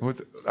name?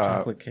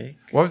 Chocolate cake.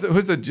 What was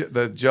who's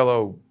the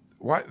Jello?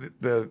 Why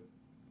the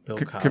Bill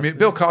Cosby.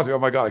 Bill Cosby. Oh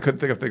my God, I couldn't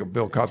think of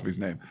Bill Cosby's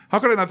name. How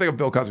could I not think of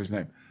Bill Cosby's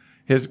name?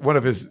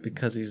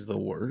 Because he's the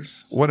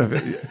worst.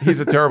 He's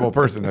a terrible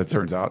person, it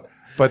turns out.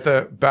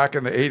 But back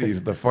in the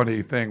 80s, the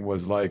funny thing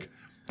was like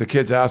the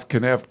kids asked,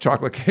 "Can I have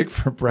chocolate cake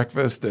for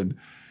breakfast?" And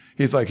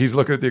he's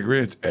looking at the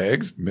ingredients: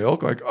 eggs,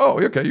 milk. Like,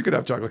 oh, okay, you could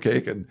have chocolate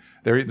cake, and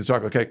they're eating the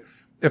chocolate cake.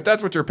 If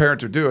that's what your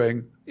parents are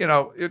doing,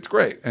 it's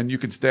great, and you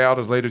can stay out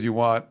as late as you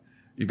want.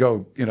 You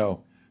go,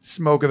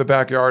 smoke in the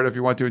backyard if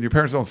you want to, and your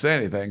parents don't say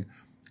anything.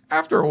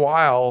 After a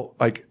while,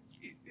 like,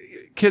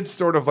 kids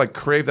sort of like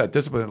crave that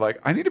discipline. Like,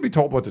 I need to be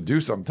told what to do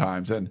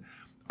sometimes. And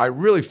I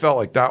really felt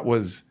like that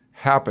was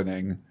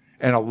happening.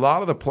 And a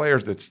lot of the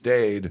players that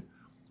stayed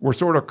were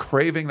sort of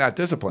craving that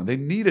discipline. They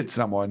needed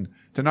someone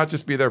to not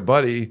just be their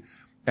buddy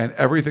and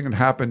everything that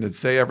happened and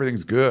say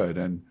everything's good.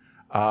 And,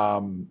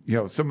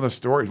 some of the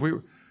stories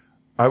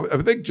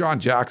I think John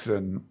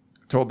Jackson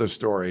told this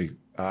story.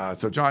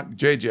 So John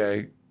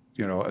Jackson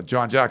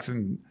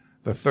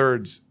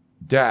III's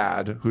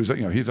dad, who's,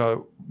 he's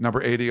a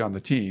number 80 on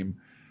the team.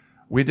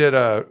 We did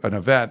an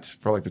event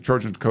for like the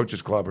Trojan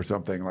Coaches Club or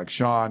something. Like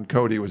Sean,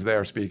 Cody was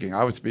there speaking.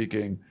 I was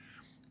speaking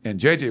and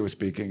JJ was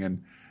speaking,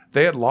 and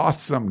they had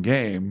lost some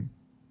game.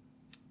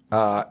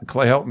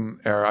 Clay Helton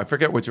era, I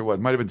forget which it was.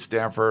 It might have been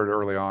Stanford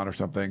early on or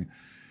something.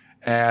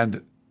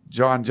 And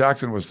John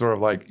Jackson was sort of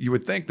like, you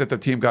would think that the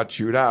team got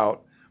chewed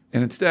out,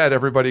 and instead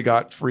everybody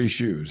got free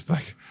shoes.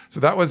 So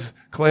that was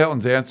Clay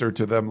Helton's answer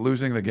to them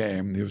losing the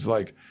game. He was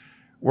like,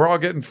 we're all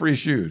getting free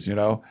shoes,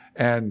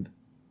 And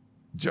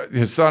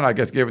his son, I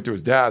guess, gave it to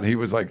his dad. And he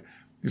was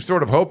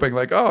sort of hoping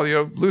like,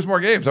 lose more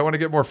games. I want to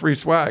get more free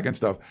swag and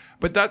stuff.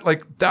 But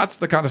that's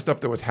the kind of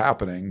stuff that was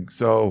happening.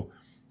 So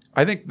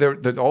I think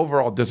the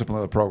overall discipline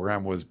of the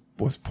program was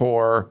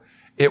poor.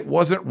 It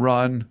wasn't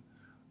run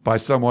by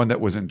someone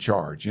that was in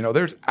charge.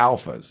 There's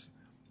alphas.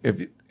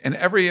 If in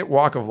every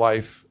walk of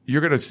life,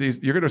 you're going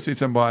to see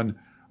someone,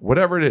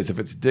 whatever it is, if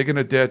it's digging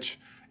a ditch,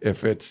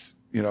 if it's,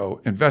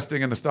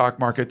 investing in the stock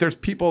market, there's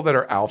people that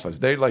are alphas.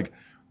 They like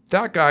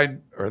that guy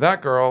or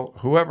that girl,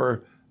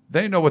 whoever,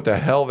 they know what the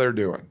hell they're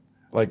doing.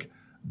 Like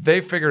they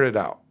figured it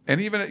out.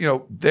 And even,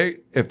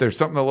 if there's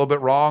something a little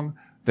bit wrong,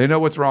 they know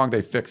what's wrong.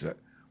 They fix it.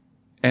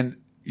 And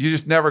you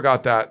just never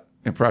got that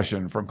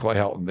impression from Clay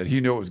Helton that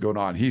he knew what was going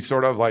on. He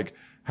sort of like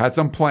had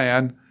some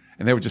plan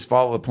and they would just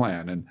follow the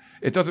plan. And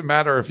it doesn't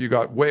matter if you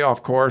got way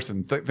off course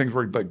and things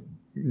were like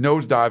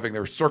nosediving, they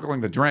were circling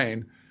the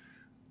drain.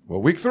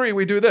 Well, week 3,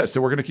 we do this.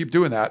 So we're going to keep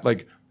doing that.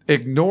 Like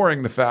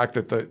ignoring the fact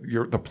that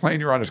the plane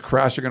you're on is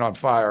crashing and on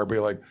fire. Be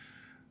like,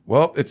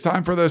 well, it's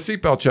time for the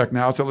seatbelt check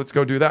now. So let's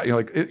go do that.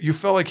 You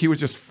felt like he was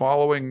just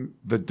following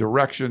the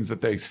directions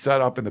that they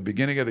set up in the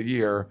beginning of the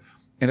year.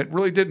 And it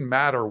really didn't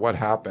matter what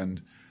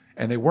happened.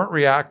 And they weren't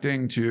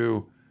reacting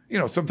to,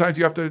 sometimes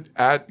you have to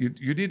add,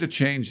 you need to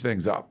change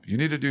things up. You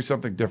need to do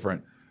something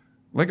different.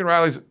 Lincoln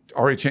Riley's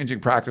already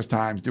changing practice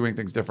times, doing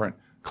things different.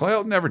 Clay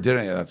Helton never did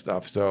any of that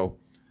stuff. So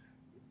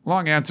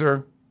long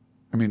answer.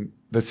 I mean,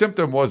 the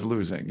symptom was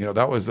losing.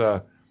 That was,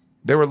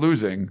 they were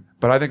losing,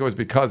 but I think it was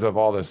because of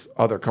all this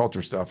other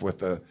culture stuff with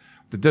the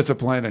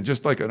discipline and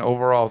just like an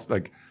overall,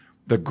 like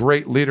the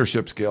great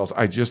leadership skills.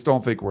 I just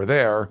don't think we're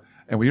there.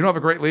 And when you don't have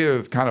a great leader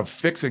that's kind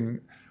of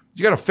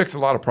you got to fix a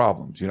lot of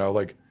problems.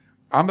 Like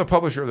I'm the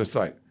publisher of the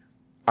site.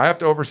 I have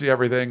to oversee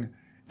everything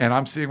and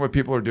I'm seeing what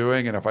people are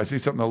doing. And if I see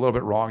something a little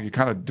bit wrong, you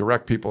kind of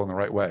direct people in the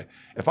right way.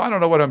 If I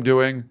don't know what I'm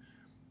doing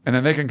and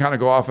then they can kind of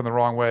go off in the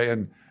wrong way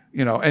and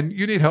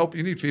you need help,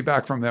 you need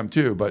feedback from them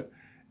too, but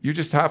you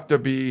just have to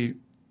be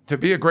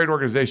a great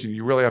organization.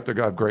 You really have to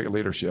have great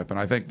leadership. And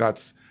I think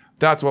that's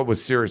what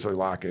was seriously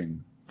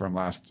lacking from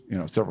last,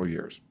 several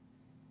years.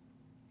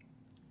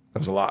 That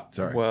was a lot.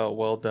 Sorry.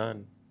 Well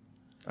done.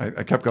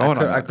 I kept going on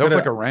that. That was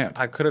like a rant.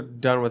 I could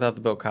have done without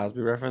the Bill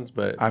Cosby reference,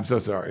 but I'm so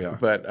sorry. Yeah.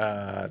 But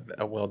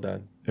well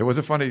done. It was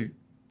a funny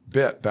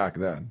bit back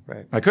then.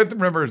 Right. I couldn't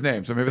remember his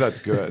name, so maybe that's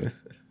good.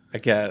 I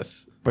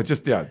guess. But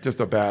just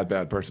a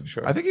bad person.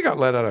 Sure. I think he got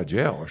let out of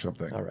jail or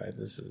something. All right.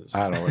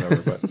 I don't know,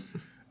 whatever. But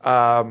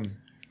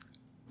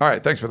all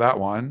right. Thanks for that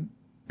one.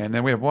 And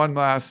then we have one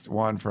last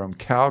one from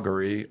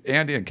Calgary.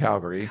 Andy in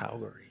Calgary.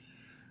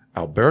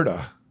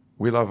 Alberta.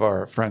 We love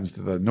our friends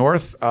to the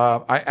north.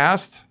 I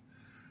asked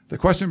the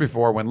question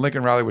before when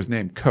Lincoln Riley was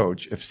named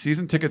coach if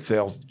season ticket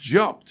sales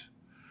jumped.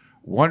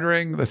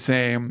 Wondering the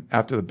same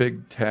after the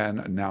Big Ten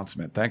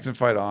announcement. Thanks and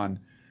fight on,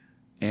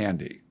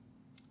 Andy.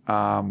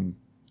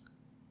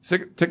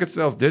 Ticket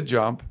sales did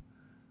jump.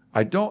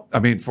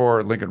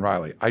 For Lincoln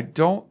Riley. I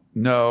don't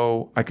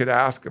know. I could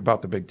ask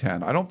about the Big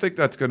Ten. I don't think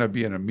that's going to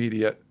be an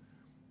immediate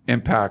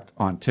impact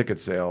on ticket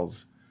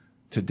sales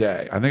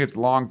today. I think it's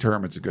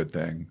long-term. It's a good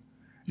thing.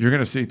 You're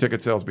going to see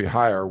ticket sales be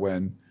higher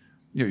when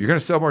you're going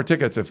to sell more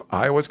tickets if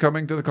Iowa's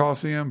coming to the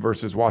Coliseum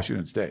versus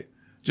Washington State,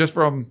 just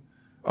from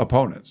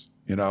opponents.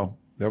 There'll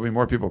be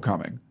more people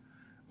coming.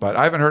 But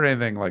I haven't heard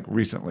anything like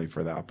recently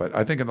for that. But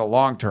I think in the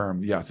long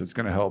term, yes, it's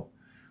going to help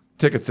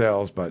ticket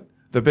sales. But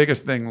the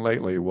biggest thing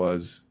lately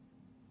was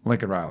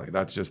Lincoln Riley.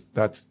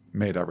 That's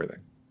made everything.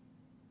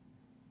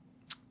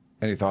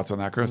 Any thoughts on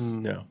that, Chris?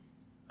 No,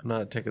 I'm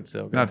not a ticket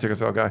sale guy. Not a ticket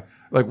sale guy.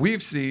 Like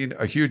we've seen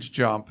a huge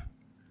jump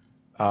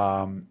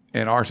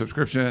in our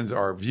subscriptions,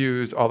 our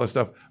views, all this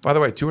stuff. By the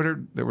way,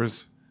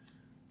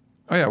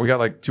 we got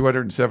like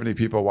 270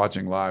 people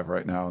watching live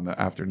right now in the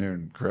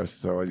afternoon, Chris.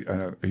 So I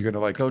know, are you going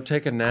to go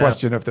take a nap?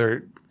 Question if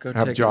they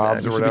have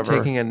jobs or whatever? You should be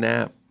taking a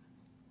nap.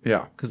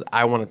 Yeah, because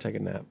I want to take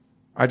a nap.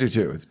 I do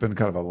too. It's been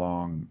kind of a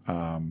long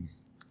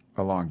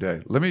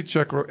day. Let me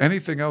check.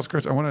 Anything else,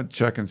 Chris? I want to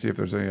check and see if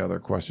there's any other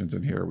questions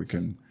in here we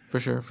can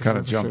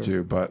jump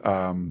to. But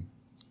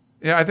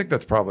yeah, I think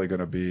that's probably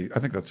going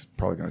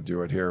to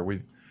do it here.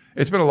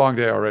 It's been a long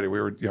day already.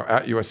 We were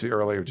at USC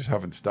early. We just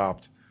haven't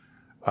stopped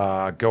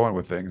going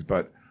with things.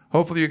 But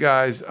hopefully you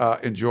guys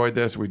enjoyed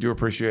this. We do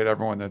appreciate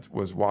everyone that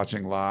was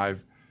watching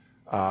live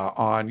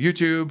on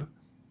YouTube.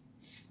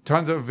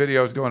 Tons of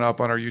videos going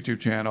up on our YouTube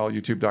channel,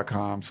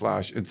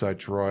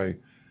 youtube.com/InsideTroy.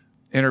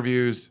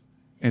 Interviews,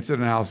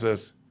 instant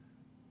analysis,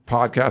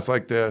 podcasts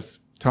like this,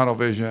 Tunnel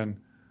Vision,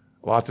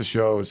 lots of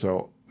shows.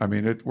 So, I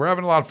mean, we're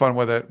having a lot of fun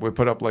with it. We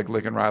put up like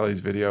Lincoln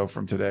Riley's video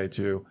from today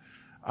too.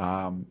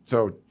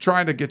 So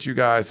trying to get you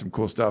guys some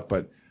cool stuff,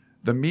 but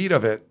the meat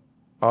of it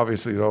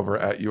obviously is over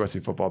at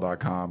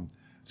uscfootball.com.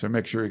 So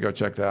make sure you go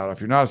check that out. If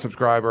you're not a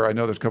subscriber, I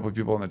know there's a couple of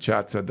people in the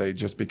chat said they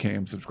just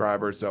became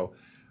subscribers. So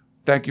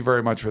thank you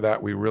very much for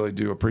that. We really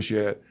do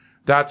appreciate it.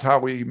 That's how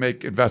we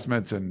make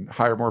investments and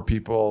hire more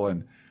people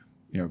and,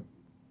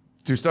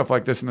 do stuff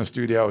like this in the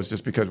studio, is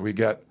just because we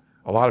get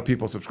a lot of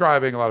people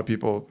subscribing, a lot of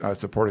people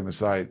supporting the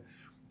site.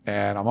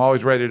 And I'm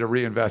always ready to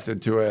reinvest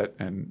into it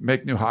and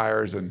make new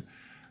hires and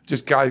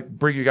just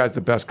bring you guys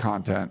the best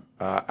content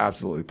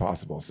absolutely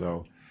possible.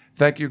 So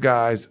thank you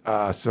guys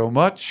so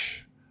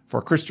much.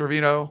 For Chris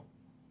Trevino,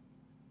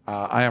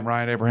 I am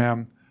Ryan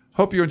Abraham.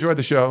 Hope you enjoyed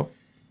the show,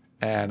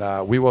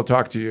 and we will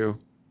talk to you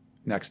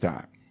next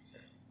time.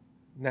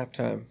 Nap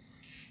time.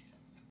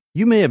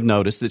 You may have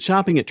noticed that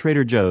shopping at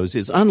Trader Joe's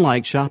is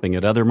unlike shopping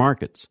at other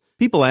markets.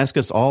 People ask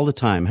us all the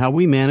time how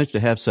we manage to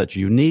have such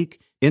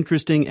unique,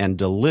 interesting, and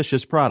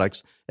delicious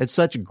products at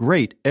such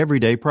great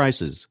everyday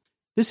prices.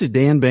 This is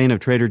Dan Bain of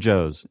Trader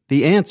Joe's.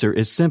 The answer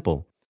is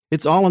simple.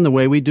 It's all in the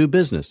way we do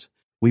business.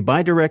 We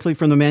buy directly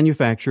from the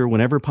manufacturer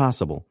whenever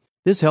possible.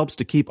 This helps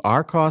to keep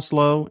our costs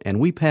low, and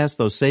we pass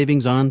those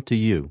savings on to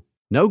you.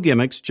 No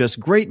gimmicks, just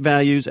great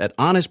values at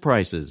honest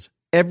prices.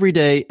 Every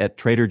day at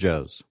Trader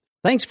Joe's.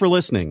 Thanks for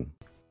listening.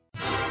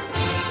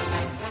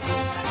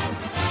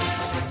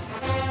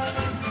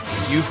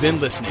 You've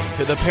been listening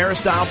to the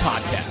Peristyle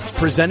Podcast,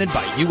 presented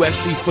by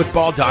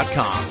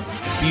USCFootball.com.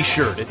 Be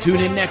sure to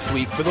tune in next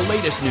week for the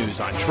latest news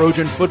on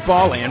Trojan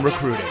football and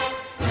recruiting.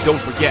 And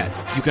don't forget,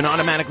 you can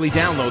automatically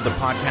download the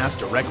podcast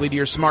directly to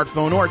your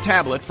smartphone or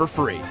tablet for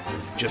free.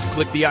 Just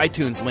click the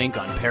iTunes link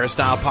on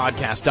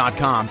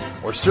PeristylePodcast.com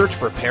or search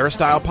for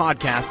Peristyle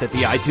Podcast at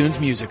the iTunes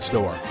Music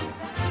Store.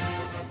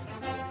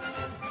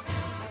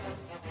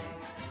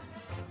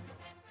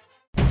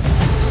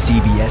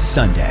 CBS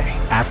Sunday,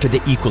 after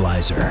The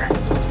Equalizer.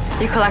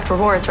 You collect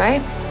rewards,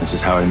 right? This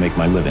is how I make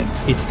my living.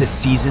 It's the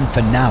season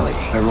finale.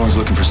 Everyone's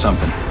looking for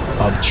something.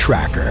 Of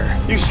Tracker.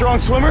 You strong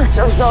swimmer?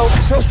 So-so.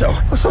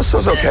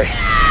 So-so's okay.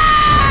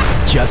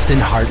 Justin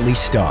Hartley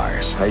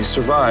stars. How you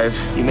survive,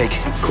 you make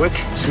quick,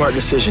 smart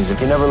decisions, and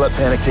you never let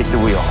panic take the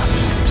wheel.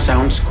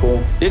 Sounds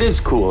cool. It is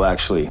cool,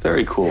 actually.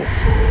 Very cool.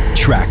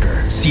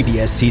 Tracker,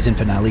 CBS season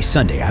finale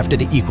Sunday after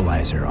The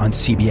Equalizer on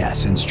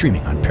CBS and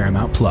streaming on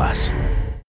Paramount+.